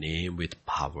associate name with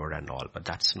power and all, but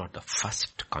that's not the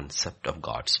first concept of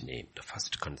God's name. The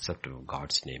first concept of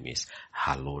God's name is,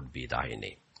 hallowed be thy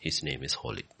name. His name is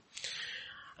holy.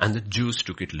 And the Jews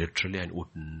took it literally and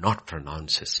would not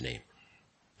pronounce his name.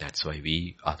 That's why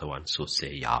we are the ones who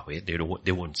say Yahweh.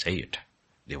 They won't say it.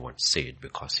 They won't say it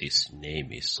because his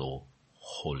name is so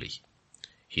holy.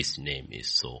 His name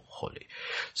is so holy.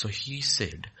 So he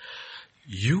said,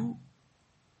 you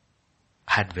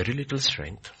had very little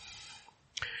strength.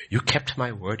 You kept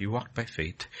my word. You walked by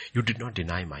faith. You did not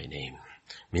deny my name.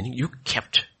 Meaning you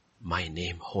kept my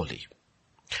name holy.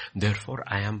 Therefore,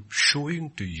 I am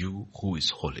showing to you who is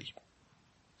holy.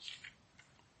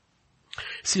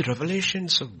 See,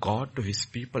 revelations of God to his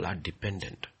people are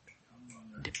dependent.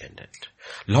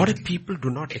 A lot of people do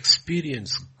not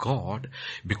experience God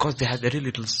because they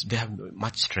have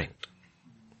much strength.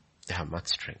 They have much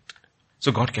strength.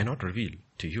 So God cannot reveal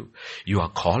to you. You are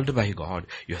called by God.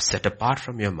 You are set apart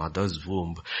from your mother's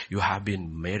womb. You have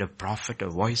been made a prophet, a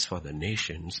voice for the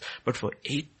nations. But for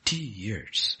 80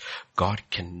 years, God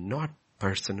cannot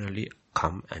personally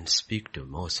come and speak to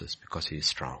Moses because he is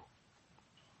strong.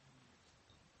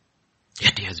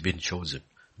 Yet he has been chosen,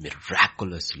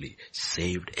 miraculously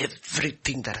saved.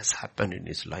 Everything that has happened in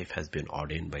his life has been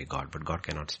ordained by God, but God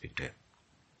cannot speak to him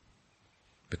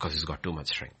because he's got too much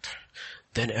strength.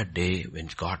 Then a day when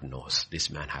God knows this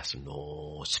man has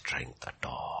no strength at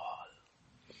all.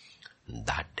 And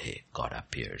that day God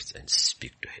appears and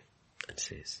speaks to him and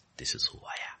says, this is who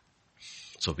I am.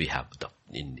 So we have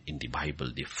in the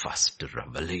Bible the first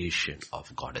revelation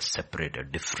of God, a separate, a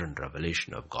different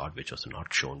revelation of God which was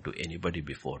not shown to anybody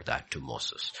before that to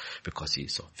Moses because he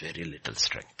saw very little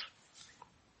strength.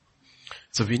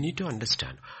 So we need to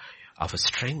understand our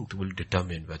strength will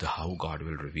determine how God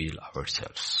will reveal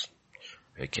ourselves.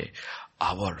 Okay.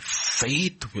 Our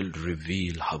faith will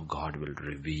reveal how God will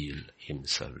reveal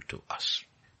himself to us.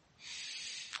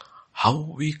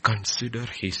 How we consider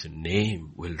his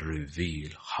name will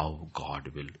reveal how God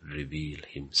will reveal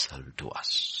himself to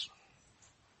us.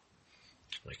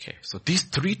 Okay. So these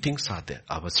three things are there.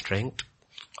 Our strength,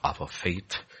 our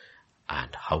faith,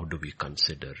 and how do we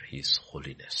consider his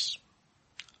holiness.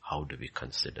 How do we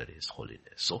consider his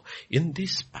holiness? So in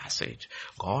this passage,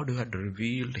 God had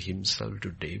revealed himself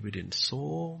to David in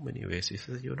so many ways. He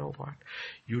says, you know what?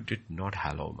 You did not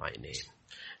hallow my name.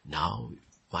 Now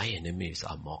my enemies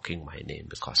are mocking my name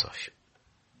because of you.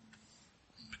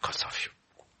 Because of you.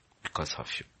 Because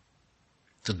of you.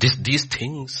 So these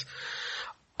things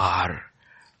are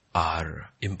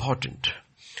important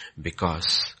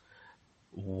because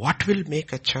what will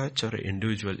make a church or an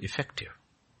individual effective?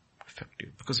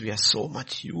 Because we are so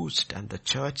much used and the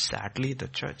church,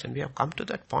 and we have come to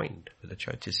that point where the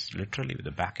church is literally with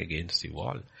the back against the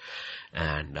wall.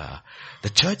 And the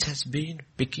church has been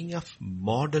picking up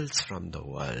models from the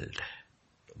world.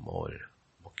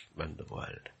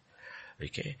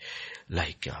 Okay.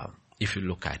 Like, if you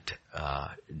look at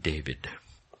David's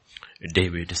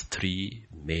three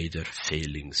major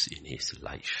failings in his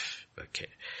life. Okay.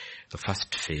 The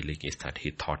first failing is that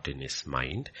he thought in his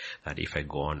mind that if I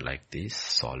go on like this,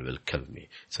 Saul will kill me.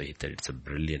 So he thought it's a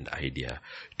brilliant idea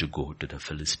to go to the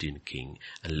Philistine king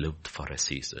and live for a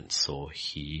season. So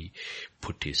he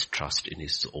put his trust in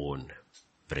his own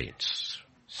brains,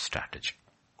 strategy.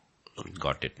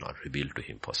 God did not reveal to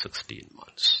him for 16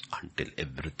 months until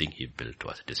everything he built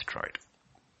was destroyed.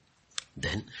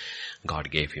 Then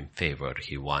God gave him favor.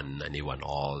 He won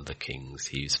all the kings.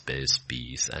 He spared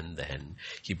peace, and then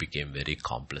he became very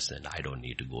complacent. I don't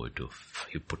need to go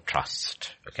he put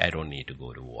trust. Okay, I don't need to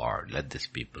go to war. Let these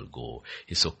people go.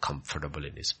 He's so comfortable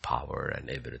in his power and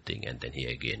everything, and then he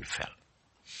again fell.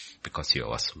 Because he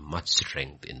was much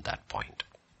strength in that point.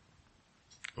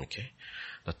 Okay.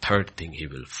 The third thing he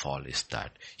will fall is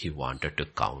that he wanted to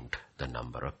count the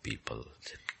number of people.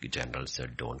 The general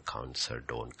said, don't count, sir,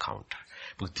 don't count.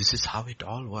 But this is how it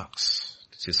all works.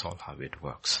 This is all how it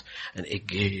works. And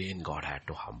again, God had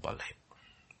to humble him.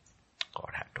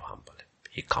 God had to humble him.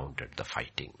 He counted the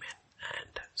fighting men,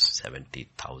 and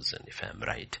 70,000, if I'm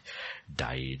right,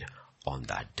 died on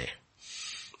that day.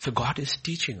 So God is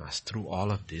teaching us through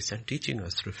all of this and teaching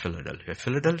us through Philadelphia.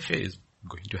 Philadelphia is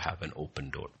going to have an open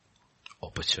door.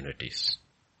 Opportunities.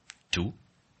 2,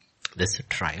 there's a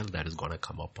trial that is going to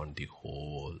come upon the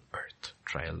whole earth.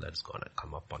 Trial that is going to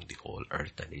come upon the whole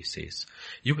earth. And he says,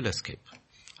 you will escape.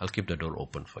 I'll keep the door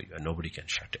open for you and nobody can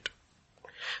shut it.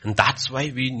 And that's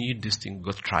why we need this thing,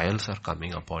 because trials are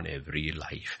coming upon every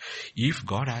life. If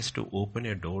God has to open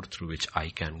a door through which I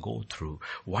can go through,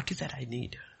 what is that I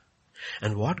need?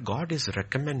 And what God is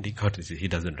recommending, he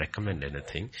doesn't recommend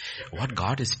anything. What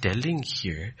God is telling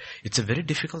here, it's a very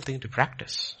difficult thing to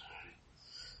practice.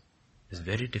 It's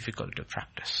very difficult to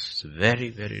practice. It's very,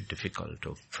 very difficult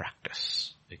to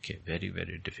practice. Okay, very,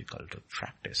 very difficult to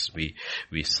practice. We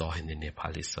saw in the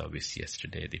Nepali service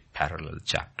yesterday the parallel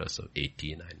chapters of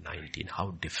 18 and 19,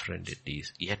 how different it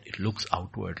is. Yet it looks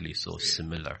outwardly so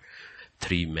similar.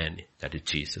 3 men, that is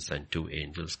Jesus and 2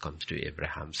 angels, comes to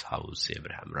Abraham's house.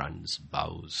 Abraham runs,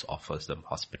 bows, offers them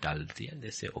hospitality, and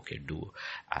they say, okay, do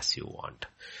as you want.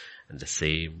 And the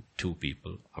same 2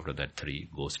 people, after that 3,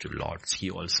 goes to Lot's.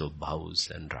 He also bows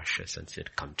and rushes and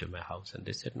said, come to my house. And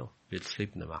they said, no, we'll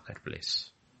sleep in the marketplace.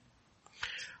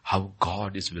 How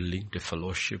God is willing to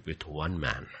fellowship with one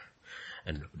man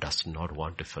and does not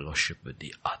want to fellowship with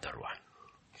the other one.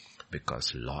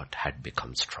 Because Lot had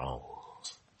become strong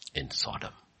in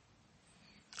Sodom.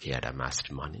 He had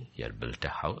amassed money, he had built a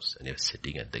house, and he was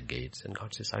sitting at the gates, and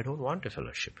God says, I don't want to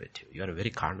fellowship with you. You are a very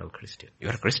carnal Christian. You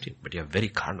are a Christian, but you are a very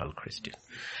carnal Christian.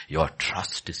 Your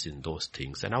trust is in those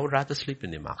things, and I would rather sleep in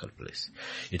the marketplace.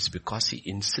 It's because he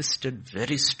insisted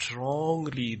very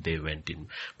strongly they went in,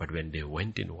 but when they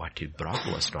went in, what he brought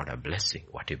was not a blessing.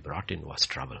 What he brought in was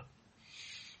trouble.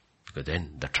 Because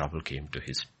then the trouble came to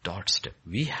his doorstep.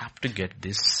 We have to get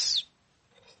this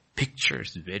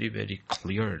pictures very, very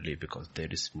clearly, because there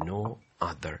is no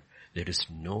other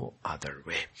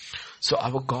way. So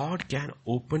our God can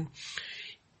open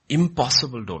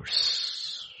impossible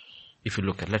doors. If you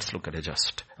look at, let's look at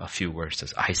just a few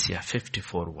verses. Isaiah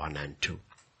 54, 1 and 2.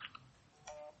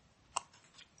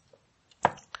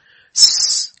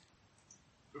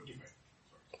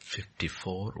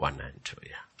 54, 1 and 2,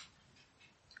 yeah.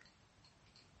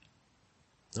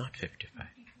 Not 55.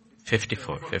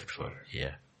 54,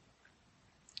 yeah.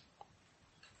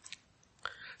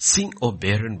 Sing, O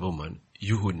barren woman,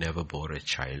 you who never bore a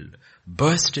child.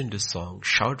 Burst into song,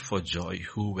 shout for joy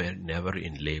who were never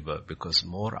in labor, because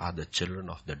more are the children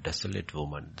of the desolate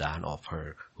woman than of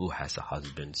her who has a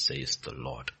husband, says the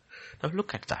Lord. Now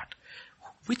look at that.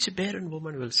 Which barren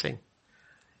woman will sing?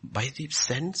 By the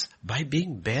sense, by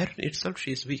being barren itself,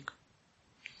 she is weak.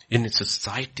 In a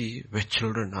society where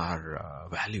children are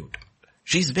valued,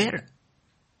 she is barren.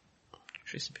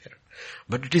 She is barren.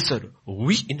 But it is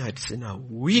it's in our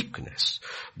weakness,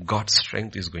 God's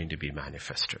strength is going to be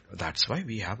manifested. That's why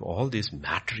we have all these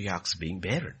matriarchs being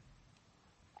barren.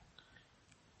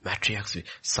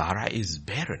 Sarah is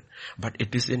barren, but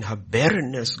it is in her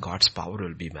barrenness God's power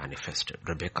will be manifested.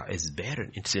 Rebecca is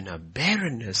barren. It's in her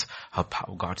barrenness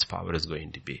God's power is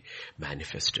going to be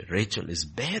manifested. Rachel is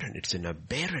barren. It's in her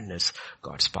barrenness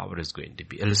God's power is going to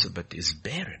be. Elizabeth is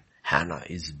barren. Hannah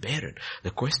is barren.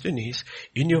 The question is,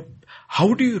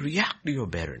 how do you react to your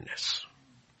barrenness?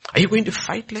 Are you going to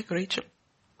fight like Rachel?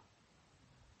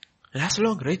 And as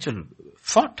long as Rachel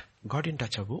fought, God didn't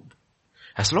touch her womb.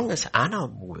 As long as Anna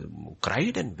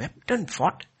cried and wept and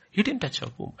fought, he didn't touch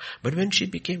her womb. But when she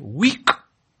became weak,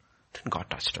 then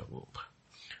God touched her womb.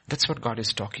 That's what God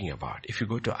is talking about. If you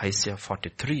go to Isaiah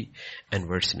 43 and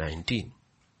verse 19.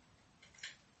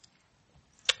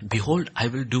 Behold, I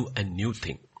will do a new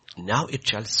thing. Now it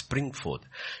shall spring forth.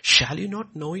 Shall you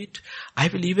not know it? I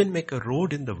will even make a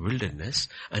road in the wilderness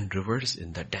and rivers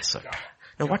in the desert.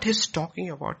 Now what he's talking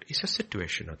about is a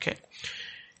situation, okay?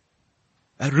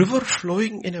 A river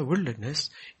flowing in a wilderness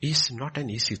is not an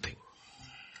easy thing.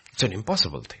 It's an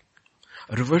impossible thing.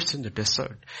 Rivers in the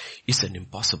desert is an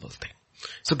impossible thing.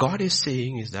 So God is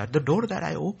saying is that the door that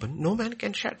I open, no man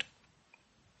can shut.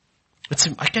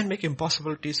 I can make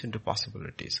impossibilities into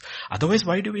possibilities. Otherwise,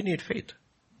 why do we need faith?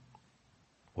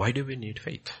 Why do we need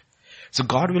faith? So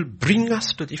God will bring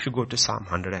us to, if you go to Psalm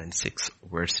 106,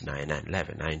 verse 9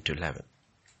 to 11.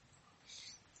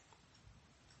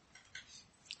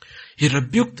 He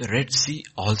rebuked the Red Sea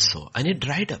also, and it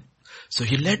dried up. So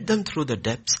he led them through the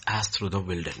depths as through the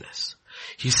wilderness.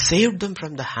 He saved them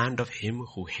from the hand of him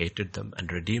who hated them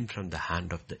and redeemed from the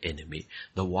hand of the enemy.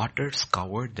 The waters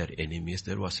covered their enemies.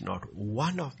 There was not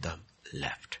one of them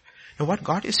left. Now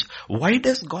why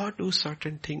does God do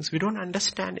certain things? We don't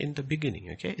understand in the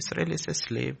beginning, okay? Israel is a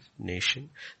slave nation.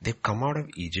 They've come out of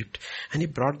Egypt and He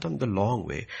brought them the long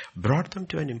way, brought them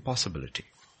to an impossibility.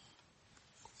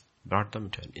 Brought them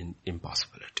to an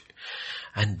impossibility.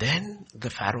 And then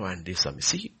the Pharaoh and his army.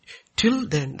 See, till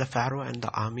then the Pharaoh and the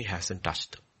army hasn't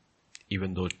touched them.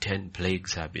 Even though 10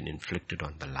 plagues have been inflicted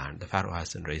on the land, the Pharaoh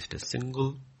hasn't raised a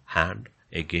single hand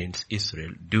against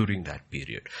Israel during that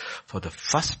period. For the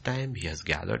first time he has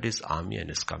gathered his army and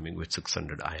is coming with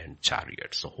 600 iron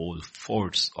chariots. The whole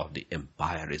force of the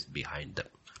empire is behind them.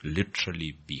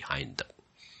 Literally behind them.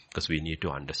 Because we need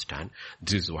to understand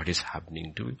this is what is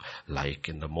happening to, like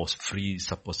in the most free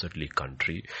supposedly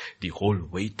country, the whole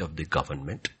weight of the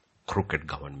government, crooked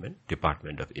government,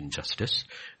 Department of Injustice,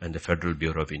 and the Federal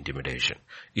Bureau of Intimidation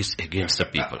is against the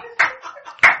people.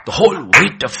 The whole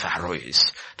weight of Pharaoh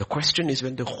is. The question is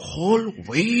when the whole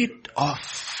weight of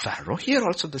Pharaoh, here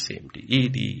also the same, the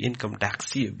ED, income tax,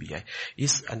 CFBI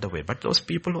is under way. But those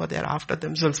people who are there after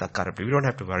themselves are corrupt. We don't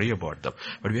have to worry about them.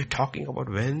 But we are talking about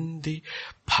when the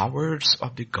powers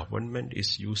of the government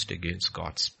is used against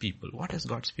God's people. What does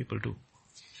God's people do?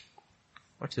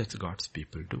 What does God's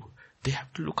people do? They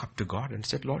have to look up to God and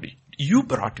say, Lord, you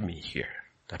brought me here.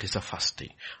 That is the first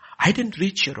thing. I didn't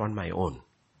reach here on my own.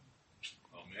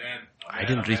 I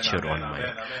didn't reach here on my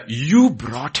own. You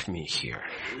brought me here.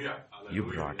 You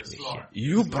brought me here.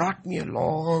 You brought me a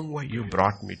long way. You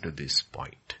brought me to this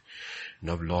point.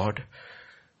 Now, Lord,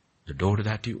 the door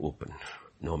that you open,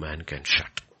 no man can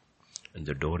shut. And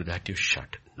the door that you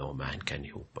shut, no man can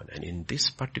open. And in this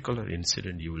particular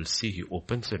incident, you will see he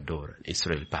opens the door and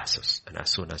Israel passes. And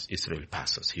as soon as Israel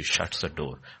passes, he shuts the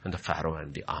door and the Pharaoh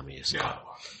and the army is gone.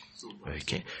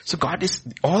 Okay. So God is,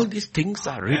 all these things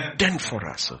are written for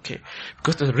us, okay.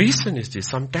 Because the reason is this,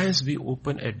 sometimes we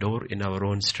open a door in our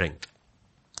own strength.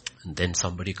 And then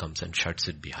somebody comes and shuts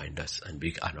it behind us and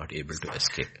we are not able to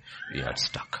escape. We are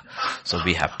stuck. So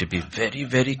we have to be very,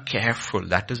 very careful.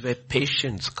 That is where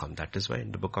patience comes. That is why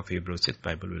in the book of Hebrews, the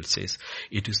Bible will says,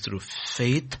 it is through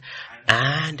faith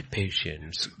and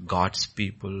patience God's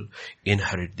people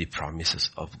inherit the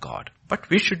promises of God. But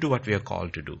we should do what we are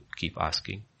called to do. Keep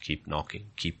asking, keep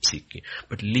knocking, keep seeking.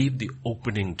 But leave the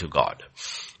opening to God.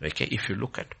 Okay, if you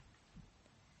look at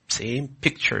same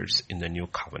pictures in the new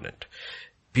covenant,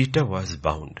 Peter was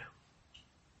bound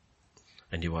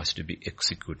and he was to be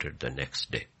executed the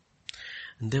next day.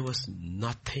 And there was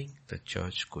nothing the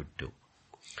church could do.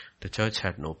 The church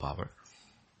had no power.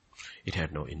 It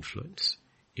had no influence.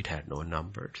 It had no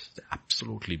numbers. The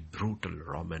absolutely brutal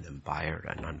Roman Empire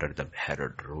and under them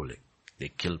Herod ruling. They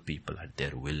kill people at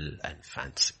their will and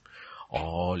fancy.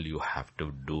 All you have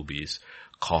to do is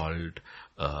called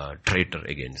traitor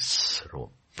against Rome.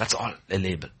 That's all a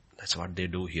label. That's what they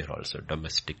do here also,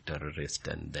 domestic terrorist,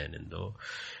 and then in the,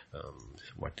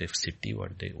 what they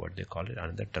call it,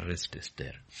 another terrorist is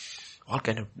there. All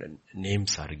kind of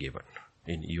names are given.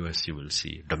 In US you will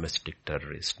see domestic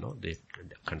terrorist, no? The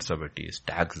conservatives,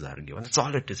 tags are given. That's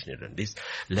all it is needed. And these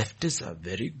leftists are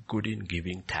very good in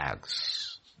giving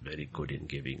tags. Very good in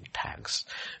giving tags.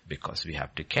 Because we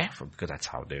have to care for, because that's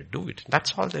how they do it.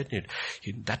 That's all they need.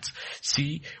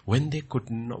 See, when they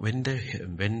could not, when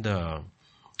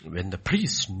the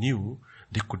priests knew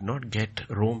they could not get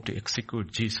Rome to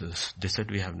execute Jesus, they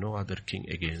said we have no other king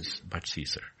against but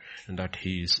Caesar. And that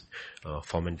he is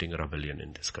fomenting a rebellion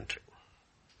in this country.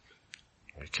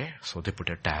 Okay, so they put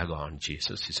a tag on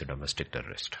Jesus, he's a domestic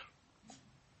terrorist.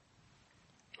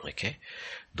 Okay,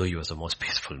 though he was the most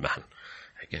peaceful man.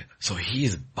 Okay, so he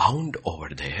is bound over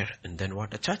there, and then what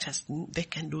the church has, they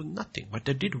can do nothing. But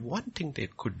they did one thing they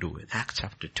could do. In Acts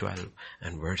chapter 12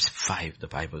 and verse 5, the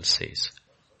Bible says,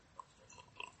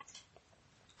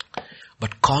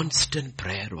 but constant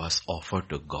prayer was offered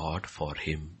to God for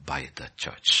him by the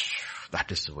church.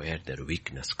 That is where their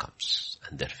weakness comes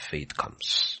and their faith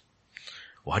comes.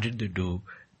 What did they do?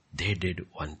 They did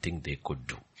one thing they could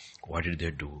do. What did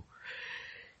they do?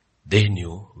 They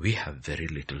knew we have very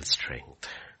little strength,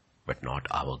 but not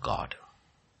our God.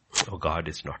 Our God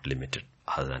is not limited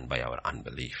other than by our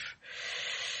unbelief.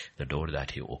 The door that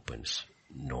he opens,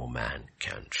 no man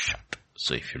can shut.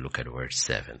 So if you look at verse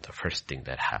 7, the first thing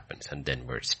that happens, and then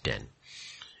verse 10,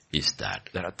 is that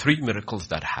there are 3 miracles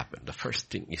that happen. The first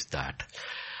thing is that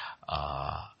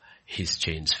his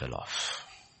chains fell off.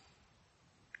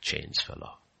 Chains fell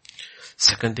off.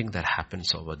 Second thing that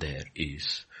happens over there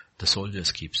is the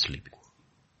soldiers keep sleeping.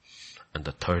 And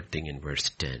the third thing in verse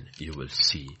 10, you will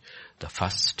see the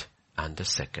first and the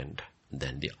second,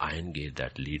 then the iron gate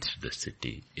that leads to the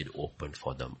city, it opened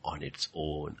for them on its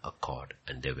own accord,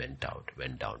 and they went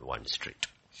down one street.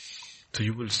 So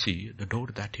you will see the door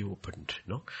that he opened,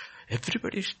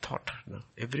 Everybody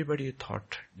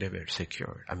thought they were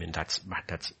secure. I mean, that's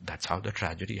how the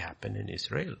tragedy happened in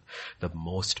Israel. The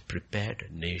most prepared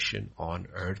nation on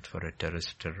earth for a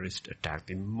terrorist attack.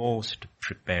 The most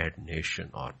prepared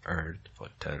nation on earth for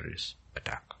terrorist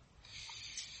attack.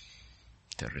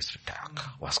 Terrorist attack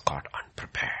was caught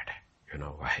unprepared. You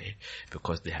know why?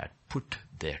 Because they had put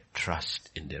their trust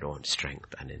in their own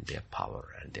strength and in their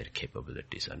power and their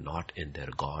capabilities, and not in their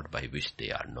God by which they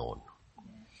are known.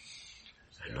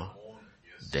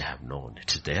 They have known.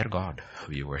 It's their God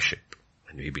we worship,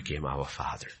 and we became our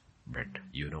Father. But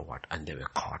you know what? And they were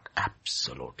caught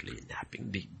absolutely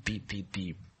napping.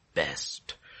 The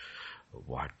best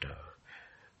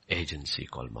agency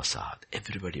called Mossad.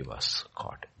 Everybody was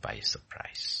caught by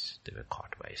surprise. They were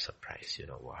caught by surprise. You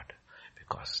know what?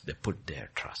 Because they put their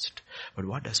trust. But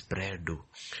what does prayer do?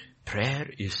 Prayer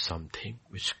is something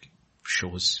which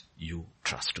shows you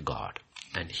trust God.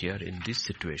 And here in this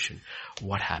situation,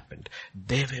 what happened?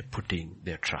 They were putting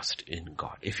their trust in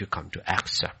God. If you come to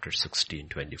Acts chapter 16,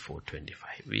 24, 25,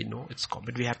 we know it's common,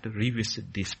 but we have to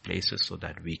revisit these places so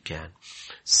that we can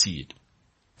see it.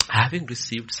 Having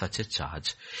received such a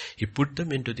charge, he put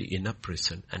them into the inner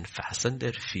prison and fastened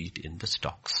their feet in the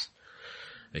stocks.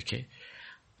 Okay.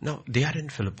 Now, they are in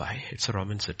Philippi. It's a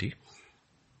Roman city,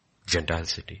 Gentile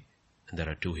city, and there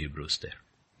are 2 Hebrews there.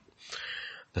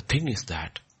 The thing is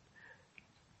that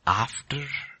after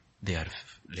they are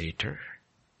later,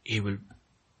 he will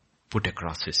put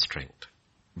across his strength.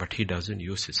 But he doesn't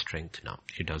use his strength now.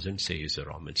 He doesn't say he's a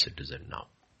Roman citizen now.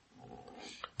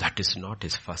 That is not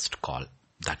his first call.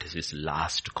 That is his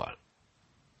last call.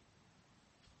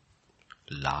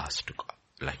 Last call.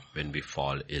 Like when we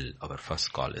fall ill, our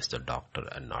first call is the doctor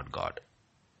and not God.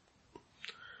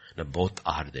 Now both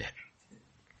are there.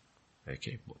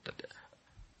 Okay, both are there.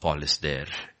 Paul is there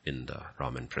in the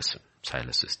Roman prison.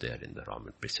 Silas is there in the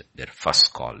Roman prison. Their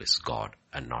first call is God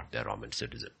and not their Roman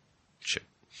citizenship.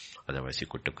 Otherwise he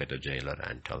could look at a jailer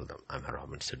and tell them, I'm a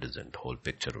Roman citizen. The whole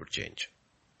picture would change.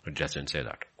 It doesn't say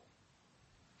that.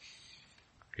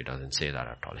 He doesn't say that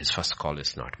at all. His first call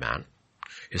is not man.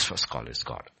 His first call is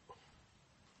God.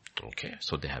 Okay,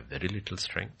 so they have very little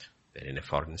strength. They're in a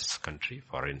foreign country,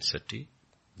 foreign city,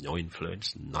 no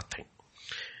influence, nothing.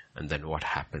 And then what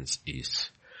happens is,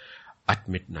 at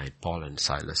midnight, Paul and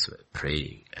Silas were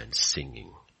praying and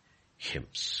singing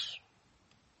hymns.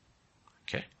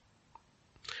 Okay?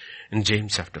 In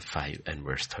James chapter 5 and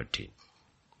verse 13.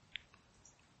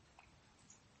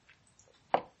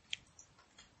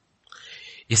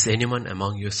 Is anyone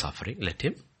among you suffering? Let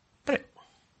him pray.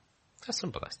 As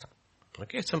simple as that.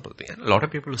 Okay, it's simple thing. And a lot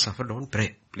of people who suffer don't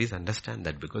pray. Please understand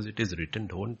that because it is written,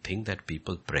 don't think that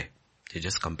people pray. They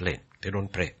just complain. They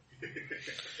don't pray.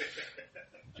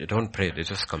 They don't pray. They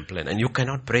just complain. And you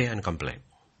cannot pray and complain.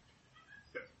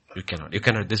 You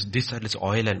cannot. This is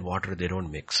oil and water. They don't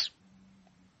mix.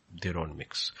 They don't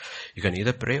mix. You can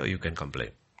either pray or you can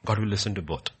complain. God will listen to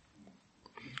both.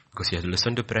 Because he has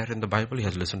listened to prayer in the Bible. He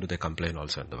has listened to the complaint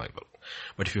also in the Bible.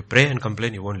 But if you pray and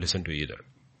complain, you won't listen to either.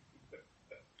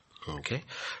 Okay.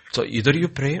 So either you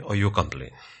pray or you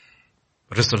complain.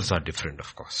 Results are different,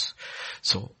 of course.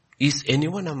 So, is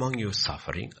anyone among you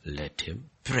suffering? Let him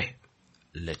pray.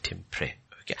 Let him pray.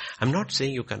 Okay. I'm not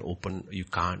saying you can't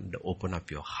open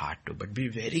up your heart to, but be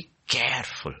very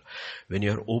careful. When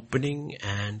you're opening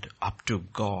and up to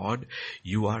God,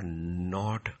 you are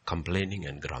not complaining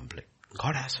and grumbling.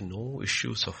 God has no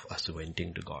issues of us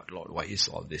venting to God. Lord, why is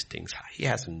all these things? He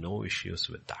has no issues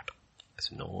with that.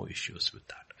 Has no issues with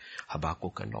that.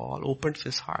 Habakkuk and all opens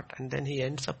his heart and then he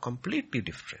ends up completely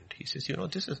different. He says,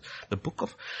 this is the book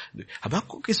of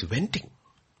Habakkuk is venting.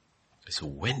 It's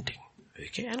venting.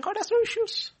 Okay, and God has no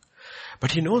issues.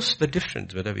 But he knows the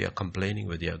difference whether we are complaining,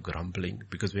 whether we are grumbling.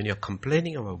 Because when you're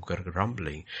complaining or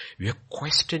grumbling, we are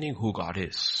questioning who God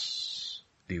is.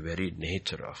 The very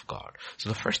nature of God. So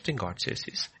the first thing God says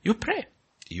is, you pray.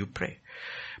 You pray.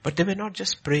 But they were not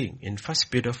just praying. In 1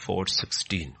 Peter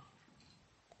 4:16.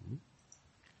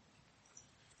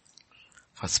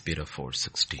 1 Peter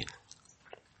 4:16.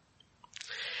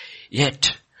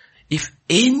 Yet, if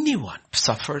anyone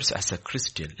suffers as a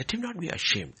Christian, let him not be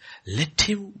ashamed. Let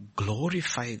him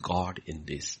glorify God in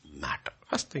this matter.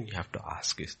 First thing you have to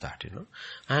ask is that,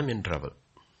 I'm in trouble.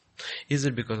 Is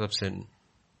it because of sin?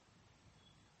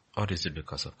 Or is it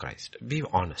because of Christ? Be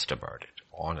honest about it.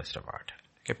 Honest about it.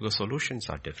 Okay, because solutions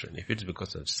are different. If it's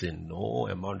because of sin, no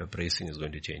amount of praising is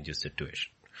going to change your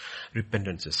situation.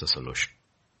 Repentance is the solution.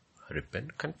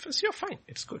 Repent, confess, you're fine.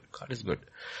 It's good. God is good.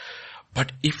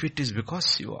 But if it is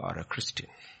because you are a Christian,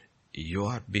 you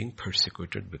are being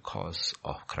persecuted because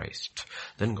of Christ.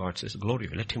 Then God says,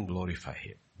 let him glorify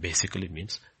him. Basically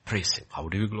means praise him. How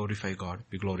do we glorify God?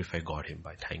 We glorify God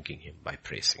by thanking him, by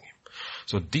praising him.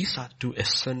 So these are two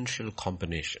essential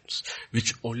combinations,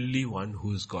 which only one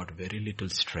who's got very little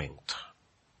strength,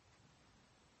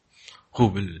 who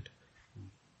will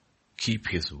keep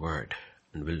his word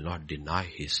and will not deny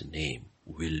his name,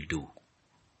 will do.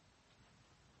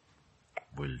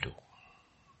 Will do.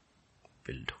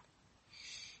 Will do.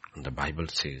 And the Bible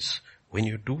says, when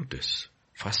you do this,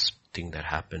 first thing that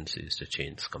happens is the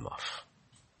chains come off.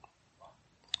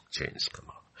 Chains come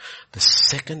off. The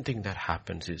second thing that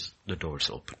happens is the doors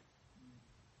open.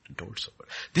 The doors open.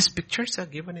 These pictures are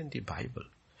given in the Bible.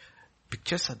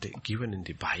 Pictures are given in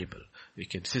the Bible.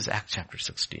 This is Acts chapter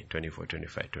 16, 24,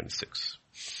 25, 26.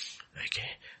 Okay.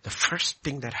 The first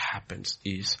thing that happens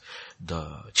is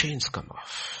the chains come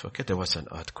off. Okay. There was an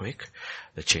earthquake.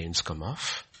 The chains come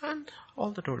off and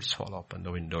all the doors fall open.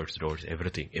 The windows, doors,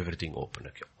 everything open.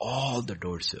 Okay. All the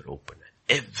doors are open.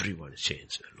 Everyone's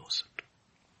chains are loosened.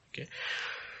 Okay.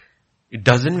 It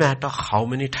doesn't matter how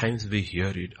many times we hear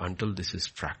it, until this is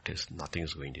practiced, nothing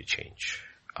is going to change.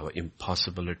 Our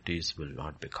impossibilities will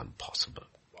not become possible.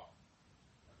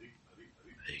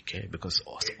 Okay, because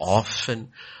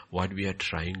often what we are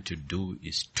trying to do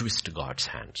is twist God's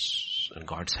hands. And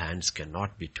God's hands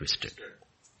cannot be twisted.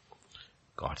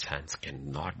 God's hands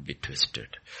cannot be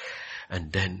twisted.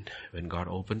 And then when God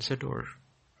opens a door,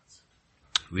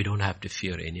 we don't have to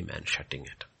fear any man shutting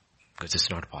it, because it's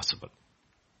not possible.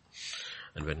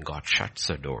 And when God shuts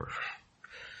a door,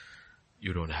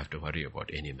 you don't have to worry about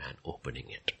any man opening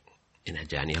it. In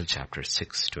Daniel chapter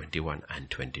 6, 21 and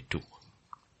 22.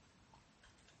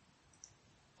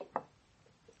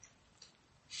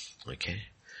 Okay.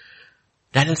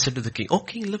 Daniel said to the king, "O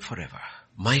king, live forever.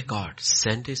 My God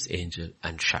sent his angel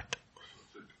and shut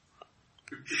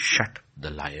the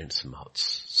lions'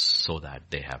 mouths so that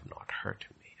they have not hurt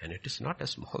me." And it is not a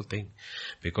small thing,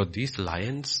 because these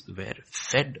lions were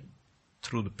fed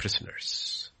through the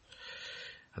prisoners.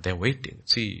 They're waiting.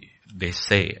 See, they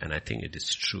say, and I think it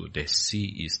is true, they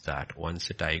see is that once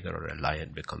a tiger or a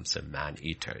lion becomes a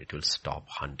man-eater, it will stop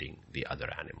hunting the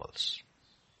other animals.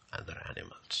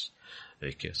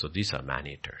 Okay, so these are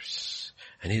man-eaters.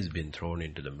 And he's been thrown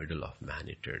into the middle of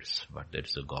man-eaters, but there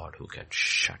is a God who can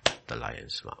shut the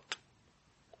lion's mouth.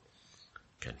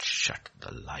 Can shut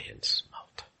the lion's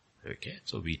mouth. Okay,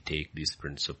 so we take these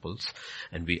principles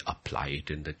and we apply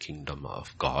it in the kingdom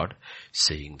of God,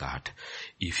 saying that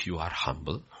if you are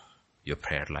humble, your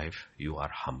prayer life, you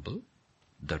are humble,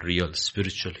 the real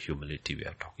spiritual humility we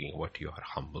are talking about, you are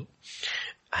humble,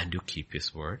 and you keep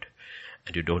his word,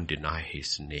 and you don't deny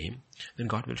his name, then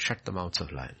God will shut the mouths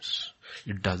of lions.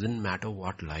 It doesn't matter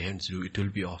what lions do, it will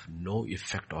be of no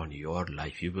effect on your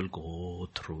life. You will go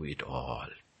through it all.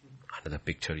 Another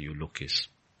picture you look is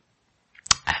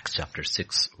Acts chapter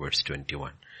 6 verse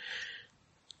 21.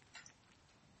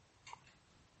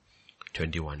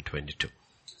 21, 22.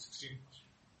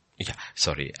 Yeah,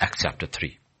 sorry, Acts chapter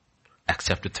 3. Acts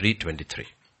chapter 3, 23.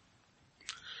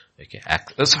 Okay,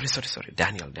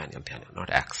 Daniel, not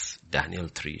Acts. Daniel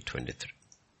 3, 23.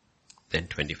 Then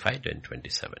 25, then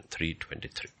 27, 3,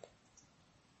 23.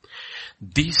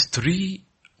 These three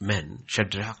men,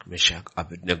 Shadrach, Meshach,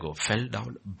 Abednego, fell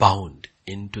down bound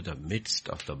into the midst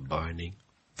of the burning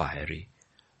fiery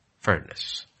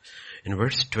furnace. In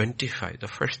verse 25, the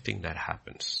first thing that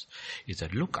happens is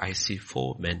that, look, I see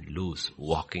 4 men loose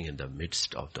walking in the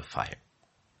midst of the fire.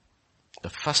 The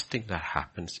first thing that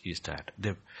happens is that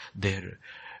their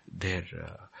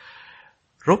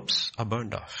ropes are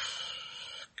burned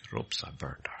off. Ropes are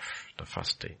burned off. The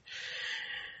first thing.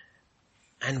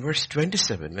 And verse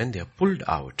 27, when they are pulled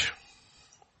out,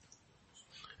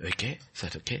 the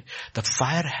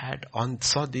fire had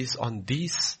saw this on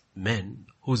these men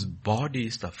whose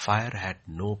bodies the fire had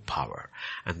no power,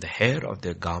 and the hair of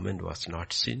their garment was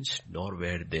not singed, nor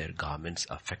were their garments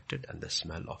affected, and the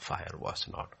smell of fire was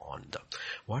not on them.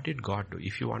 What did God do?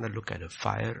 If you want to look at a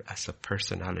fire as a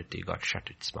personality, God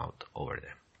shut its mouth over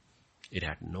them. It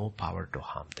had no power to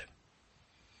harm them.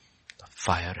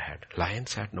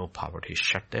 Lions had no power. He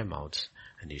shut their mouths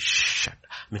and he shut.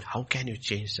 How can you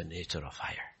change the nature of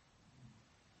fire?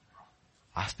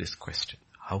 Ask this question.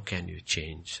 How can you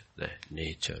change the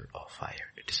nature of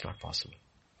fire? It is not possible.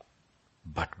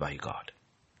 But by God.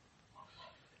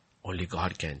 Only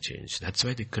God can change. That's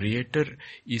why the Creator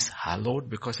is hallowed,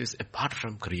 because he's apart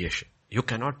from creation. You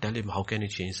cannot tell him, how can you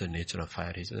change the nature of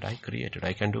fire? He said, I created.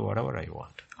 I can do whatever I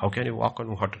want. How can you walk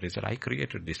on water? He said, I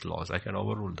created these laws. I can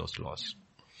overrule those laws.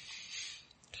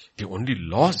 The only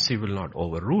laws he will not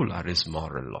overrule are his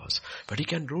moral laws. But he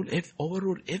can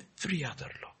overrule every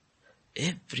other law.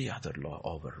 Every other law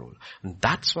overrule. And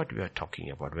that's what we are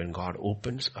talking about. When God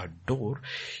opens a door,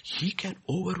 he can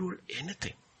overrule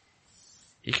anything.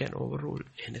 He can overrule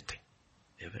anything.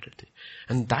 Everything.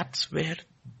 And that's where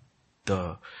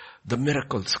the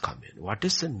miracles come in. What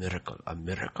is a miracle? A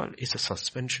miracle is a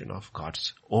suspension of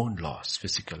God's own laws,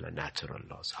 physical and natural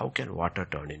laws. How can water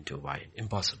turn into wine?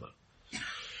 Impossible.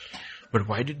 But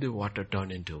why did the water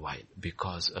turn into wine?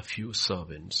 Because a few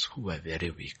servants who were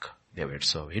very weak, they were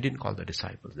so. He didn't call the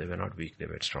disciples. They were not weak. They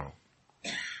were strong.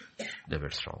 They were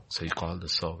strong. So he called the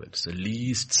servants, the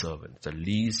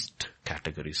least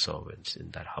category servants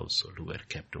in that household who were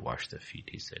kept to wash their feet.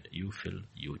 He said, you fill,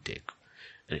 you take.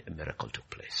 A miracle took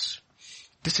place.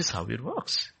 This is how it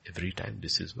works. Every time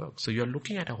this is work. So you're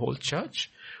looking at a whole church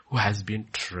who has been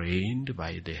trained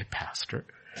by their pastor,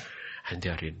 and they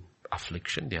are in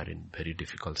affliction. They are in very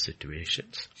difficult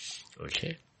situations.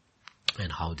 Okay.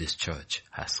 And how this church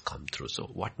has come through. So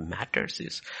what matters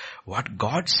is what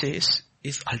God says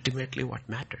is ultimately what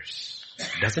matters.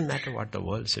 It doesn't matter what the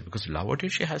world says, because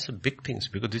Laodicea has some big things,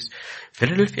 because this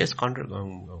Philadelphia is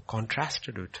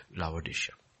contrasted with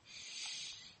Laodicea.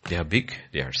 They are big,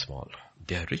 they are small.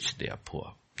 They are rich, they are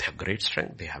poor. They have great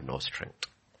strength, they have no strength.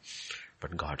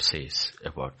 But God says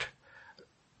about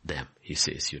them, he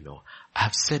says, I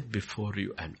have set before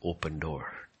you an open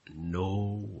door.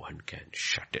 No one can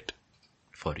shut it.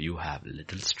 For you have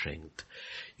little strength,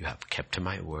 you have kept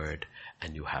my word,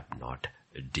 and you have not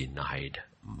denied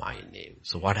my name.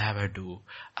 So what have I do?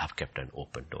 I have kept an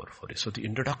open door for you. So the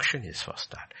introduction is first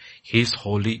that. He is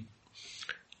holy.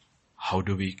 How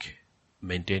do we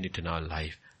maintain it in our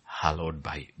life? Hallowed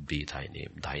be thy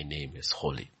name. Thy name is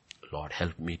holy. Lord,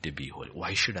 help me to be holy.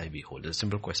 Why should I be holy? The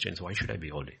simple question is, why should I be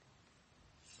holy?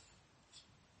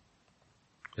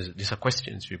 These are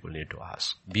questions people need to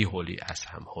ask. Be holy as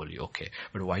I am holy. Okay.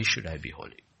 But why should I be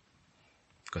holy?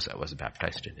 Because I was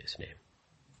baptized in his name.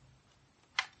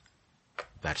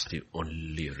 That's the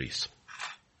only reason.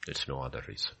 There's no other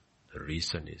reason. The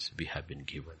reason is we have been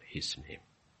given his name.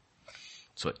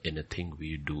 So anything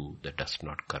we do that does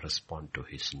not correspond to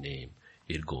his name,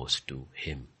 it goes to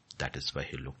him. That is why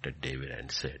he looked at David and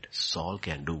said, Saul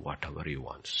can do whatever he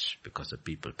wants because the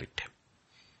people picked him.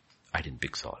 I didn't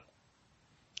pick Saul.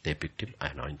 They picked him, I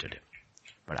anointed him.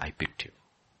 But I picked you.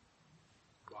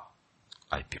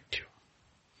 I picked you.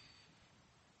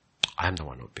 I am the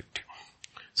one who picked you.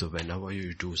 So whenever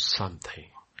you do something,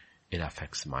 it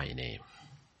affects my name.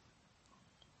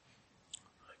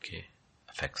 Okay?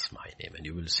 Affects my name. And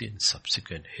you will see in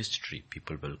subsequent history,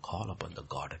 people will call upon the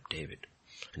God of David.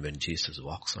 And when Jesus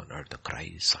walks on earth, the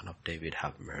cry is, Son of David,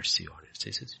 have mercy on it.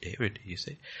 He says, David, he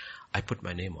said, I put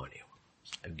my name on you.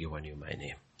 I've given you my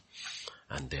name.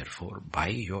 And therefore, by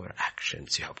your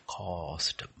actions, you have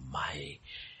caused my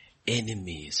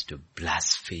enemies to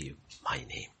blaspheme my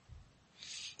name.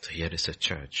 So here is a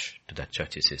church. To that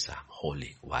church, he says, I'm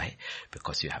holy. Why?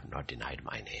 Because you have not denied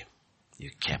my name.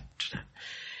 You kept.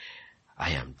 I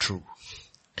am true.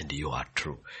 And you are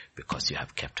true. Because you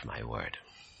have kept my word.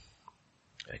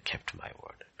 I kept my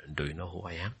word. And do you know who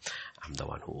I am? I'm the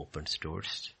one who opens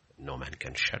doors. No man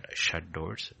can shut. I shut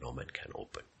doors. No man can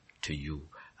open. To you,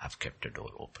 I've kept a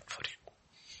door open for you.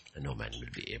 And no man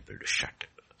will be able to shut it.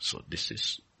 So this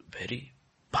is very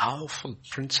powerful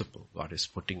principle God is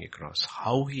putting across.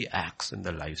 How he acts in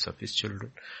the lives of his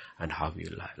children and how he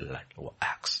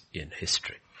acts in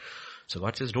history. So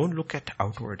God says, don't look at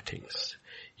outward things.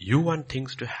 You want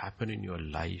things to happen in your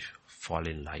life, fall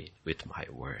in line with my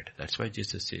word. That's why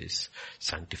Jesus says,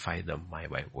 sanctify them by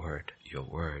my word. Your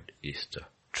word is the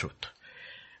truth.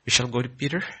 We shall go to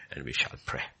Peter and we shall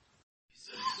pray.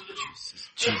 Jesus,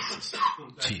 Jesus,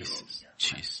 Jesus,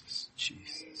 Jesus,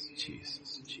 Jesus,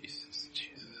 Jesus, Jesus,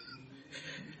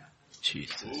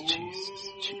 Jesus,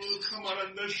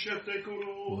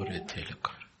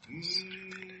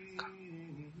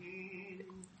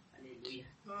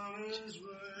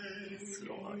 Jesus,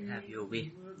 Lord, have your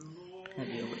way. Have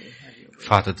your way. Have your way.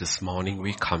 Father, this morning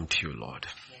we come to you, Lord.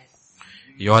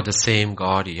 You are the same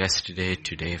God yesterday,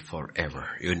 today, forever.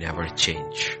 You never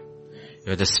change.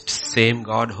 You're the same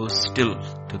God who still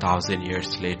 2,000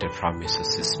 years later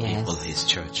promises his people, his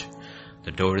church.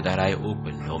 The door that I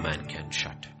open, no man can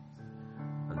shut.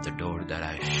 And the door that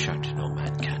I shut, no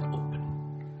man can open.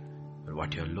 But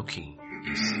what you're looking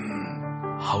is,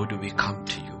 how do we come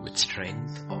to you with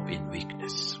strength or in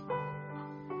weakness?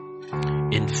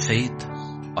 In faith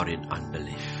or in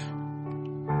unbelief?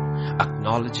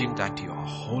 Acknowledging that you are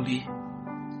holy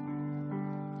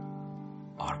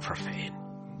or profane.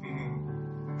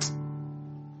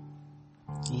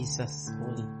 Jesus,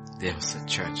 holy. There was a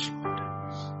church, Lord,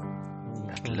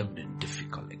 that lived in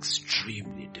difficult,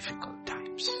 extremely difficult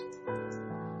times.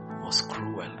 Most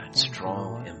cruel and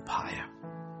strong empire.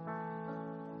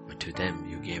 But to them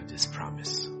you gave this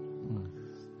promise.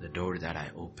 The door that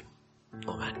I open,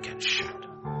 no man can shut.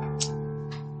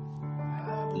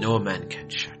 No man can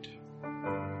shut.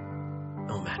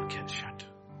 No man can shut.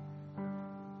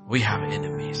 We have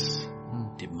enemies,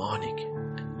 demonic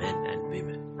and men and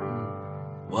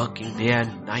women, working day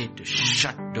and night to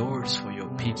shut doors for your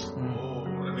people.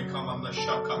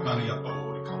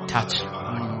 Touch,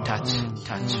 Lord, touch,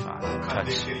 Father,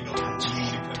 touch.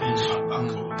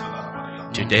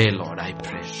 Today, Lord, I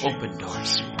pray, open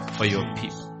doors for your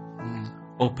people.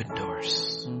 Open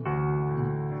doors.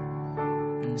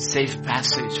 Safe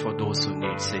passage for those who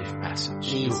need safe passage.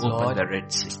 Please, you open Lord. the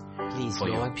Red Sea for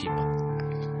Lord. your people.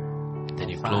 Then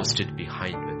you closed it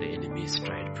behind when the enemies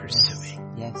tried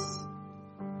pursuing. Yes.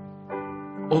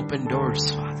 Open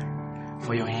doors, Father,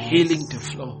 for your healing to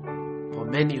flow. For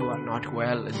many who are not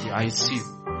well in the ICU,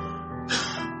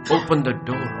 open the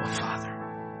door, oh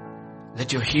Father.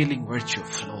 Let your healing virtue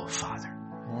flow, Father.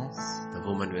 Yes. The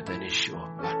woman with an issue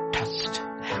of blood touched the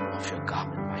hem of your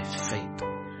garment by faith.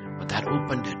 But that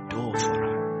opened a door for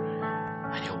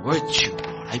her. And your virtue,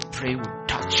 Lord, I pray would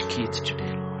touch Keith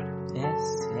today, Lord.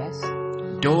 Yes. Yes.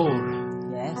 Door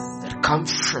Yes. that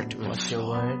comfort will What's your flow.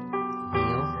 word?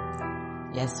 Heal.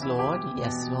 Yes, Lord.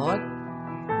 Yes, Lord.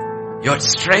 Your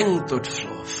strength would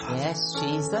flow, Father. Yes,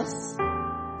 Jesus.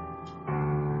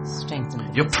 Strengthen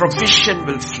them. Your provision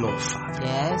will flow, Father.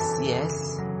 Yes,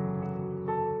 yes.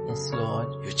 Yes,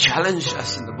 Lord. You challenged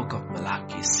us in the book of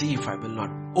Malachi. See if I will not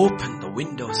open the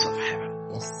windows of heaven.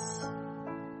 Yes.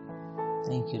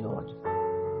 Thank you, Lord.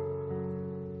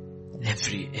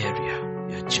 Every area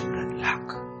your children lack,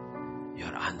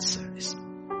 your answer is,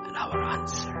 and our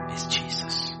answer is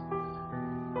Jesus.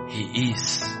 He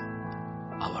is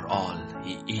our all.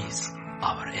 He is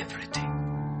our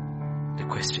everything. The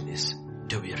question is,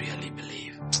 do we really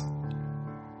believe?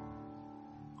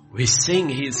 We sing,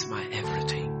 He is my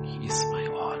everything. He is my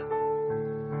all.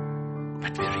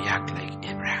 But we react like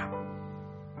Abraham.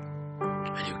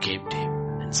 When you came to him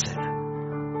and said,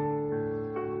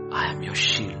 I am your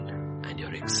shield and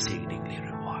your exceedingly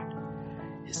reward.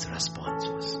 His response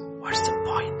was, what's the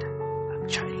point? I'm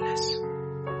childless.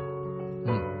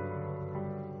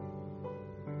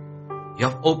 You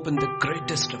have opened the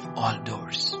greatest of all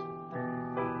doors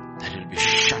that will be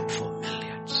shut for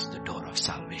millions, the door of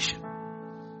salvation.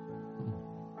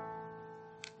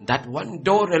 That one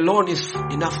door alone is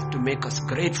enough to make us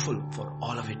grateful for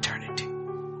all of eternity.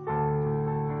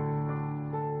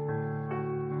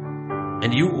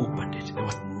 And you opened it. There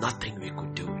was nothing we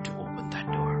could do to open that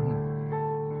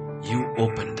door. You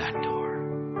opened that door.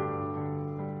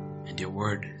 And your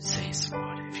word says,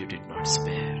 Lord, if you did not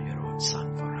spare your own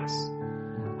son for us,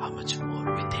 how much more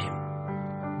with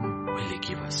him will he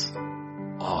give us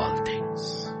all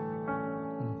things?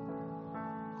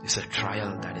 It's a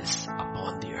trial that is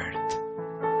upon the earth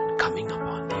and coming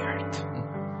upon the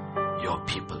earth. Your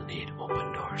people need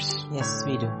open doors. Yes,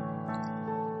 we do.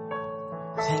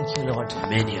 Thank you, Lord.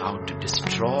 Many out to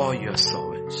destroy your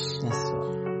servants, Yes,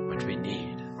 Lord. but we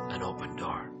need an open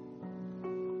door.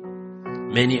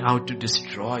 Many out to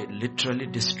destroy, literally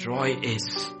destroy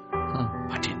us,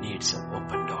 but he needs an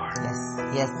open door Yes,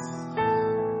 yes,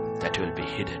 that will be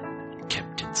hidden,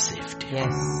 kept in safety,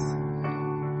 yes,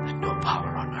 that no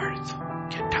power on earth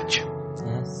can touch him.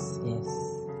 yes, yes.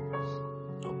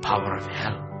 No power of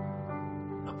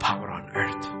hell, no power on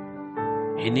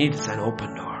earth. He needs an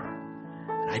open door.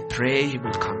 And I pray he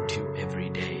will come to you every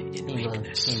day in He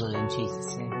weakness, will in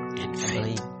Jesus' name. in I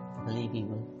faith. believe he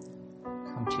will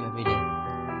come to you every day.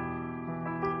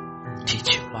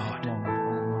 Teach him, Quiet Lord. moment,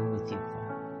 one-on-one with you,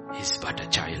 Father. He's but a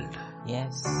child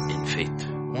Yes, in faith.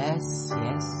 yes,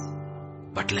 yes.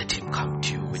 But let him come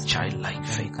to you with childlike Let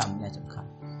him faith. come, let him come.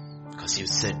 Because you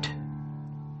said,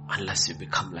 unless you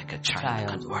become like a child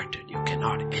converted, you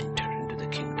cannot enter into the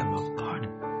kingdom of God.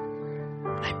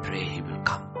 And I pray he will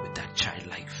come with that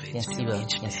childlike faith Yes, to he you will.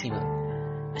 each Yes, day. he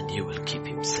will. And you will keep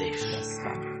him safe Yes,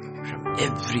 Father. from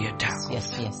every attack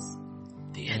Yes, of yes.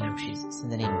 the In the name of enemy. Jesus. In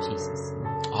the name of Jesus.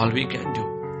 All we can do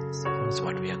is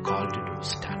what we are called to do,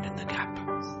 stand in the gap,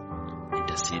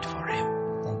 intercede for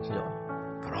him, Thank you,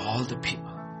 Lord. for all the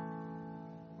people,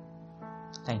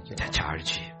 Thank you. that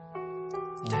RG,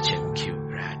 that MQ,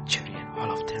 Brad, Cherry, and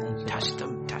all of Thank them. you. Touch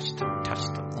them, touch them, touch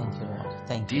them. Thank you, Lord.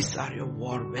 Thank you. These are your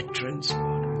war veterans,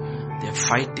 Lord. They're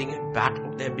fighting a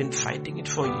battle. They've been fighting it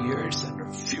for years and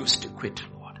refuse to quit,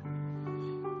 Lord.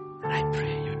 And I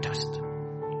pray you touch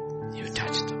them. You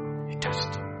touch them. You touch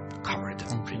them. Cover them.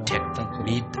 Thank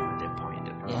meet them at their point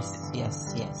of need.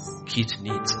 Yes. Keith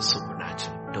needs a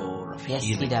supernatural door of Yes,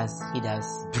 healing. he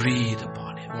does. Breathe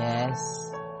upon him. Yes.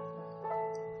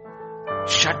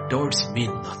 Shut doors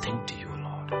mean nothing to you,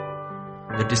 Lord.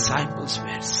 The disciples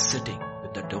were sitting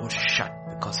with the door shut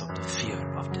because of the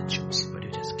fear of the Jews, but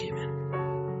you just came in.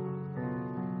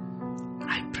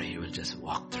 I pray you will just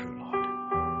walk through, Lord,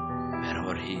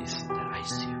 wherever he is in the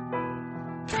ICU.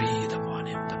 Breathe upon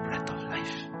him the breath of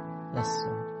life. Yes,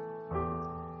 Lord.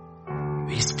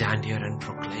 We stand here and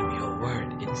proclaim your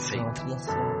word in faith. Yes,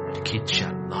 Lord. The kid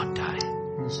shall not die,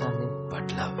 He shall live.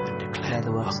 but love and declare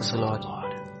the works of the Lord.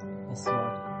 Yes,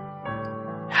 Lord.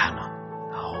 Hannah,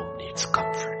 her home needs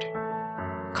comfort.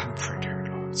 Comfort her,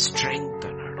 Lord.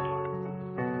 Strengthen her, Lord.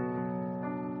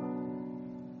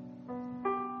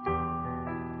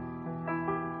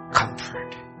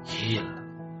 Comfort, heal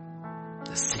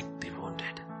the sick, the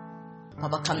wounded.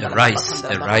 Arise,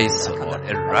 arise, O Lord,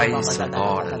 arise, O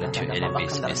God, and let your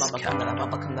enemies be scattered.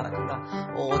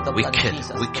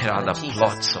 Wicked are the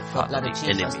plots of the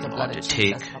enemy, Lord, to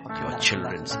take your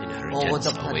children's inheritance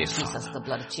away, Father.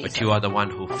 But you are the one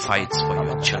who fights for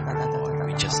your children, Lord.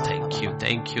 We just thank you,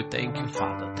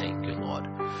 Father. Thank you, Lord.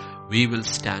 We will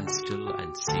stand still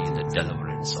and see the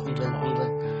deliverance of the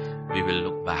Lord. We will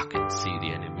look back and see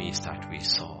the enemies that we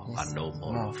saw are no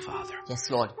more, Father. Yes,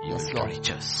 Lord. You will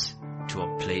reach us to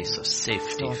a place of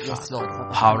safety, Lord, Father. yes, Lord. The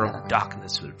power of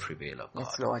darkness will prevail, O God.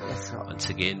 Yes, Lord. Yes, Lord. Once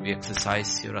again, we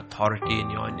exercise your authority in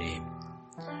your name.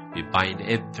 We bind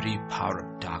every power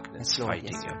of darkness Yes, Lord.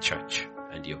 fighting Yes, your church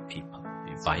and your people.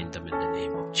 We bind them in the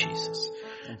name of Jesus.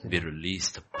 We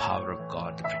release the power of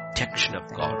God, the protection of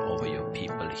God over your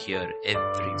people here,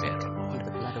 everywhere,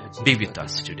 Lord. Be with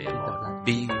us today, Lord.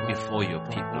 Be before your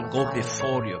people. Go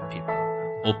before your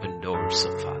people. Open doors,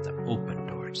 oh Father. Open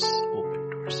doors. Open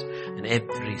doors. And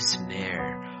every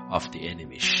snare of the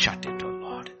enemy, shut it, oh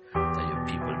Lord, that your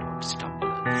people don't stumble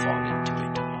and fall into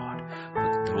it, oh Lord.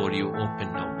 But the door you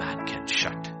open, no man can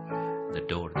shut. The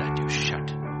door that you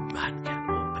shut, no man can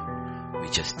open. We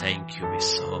just thank you. We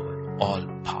serve an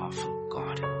all-powerful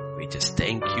God. We just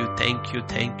thank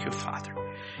you, Father.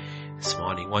 This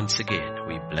morning, once again,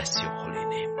 we bless your holy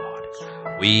name, Lord.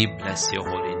 We bless your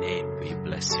holy name. We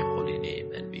bless your holy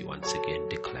name. And we once again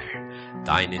declare,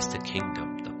 thine is the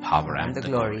kingdom, the power and the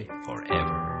glory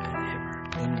forever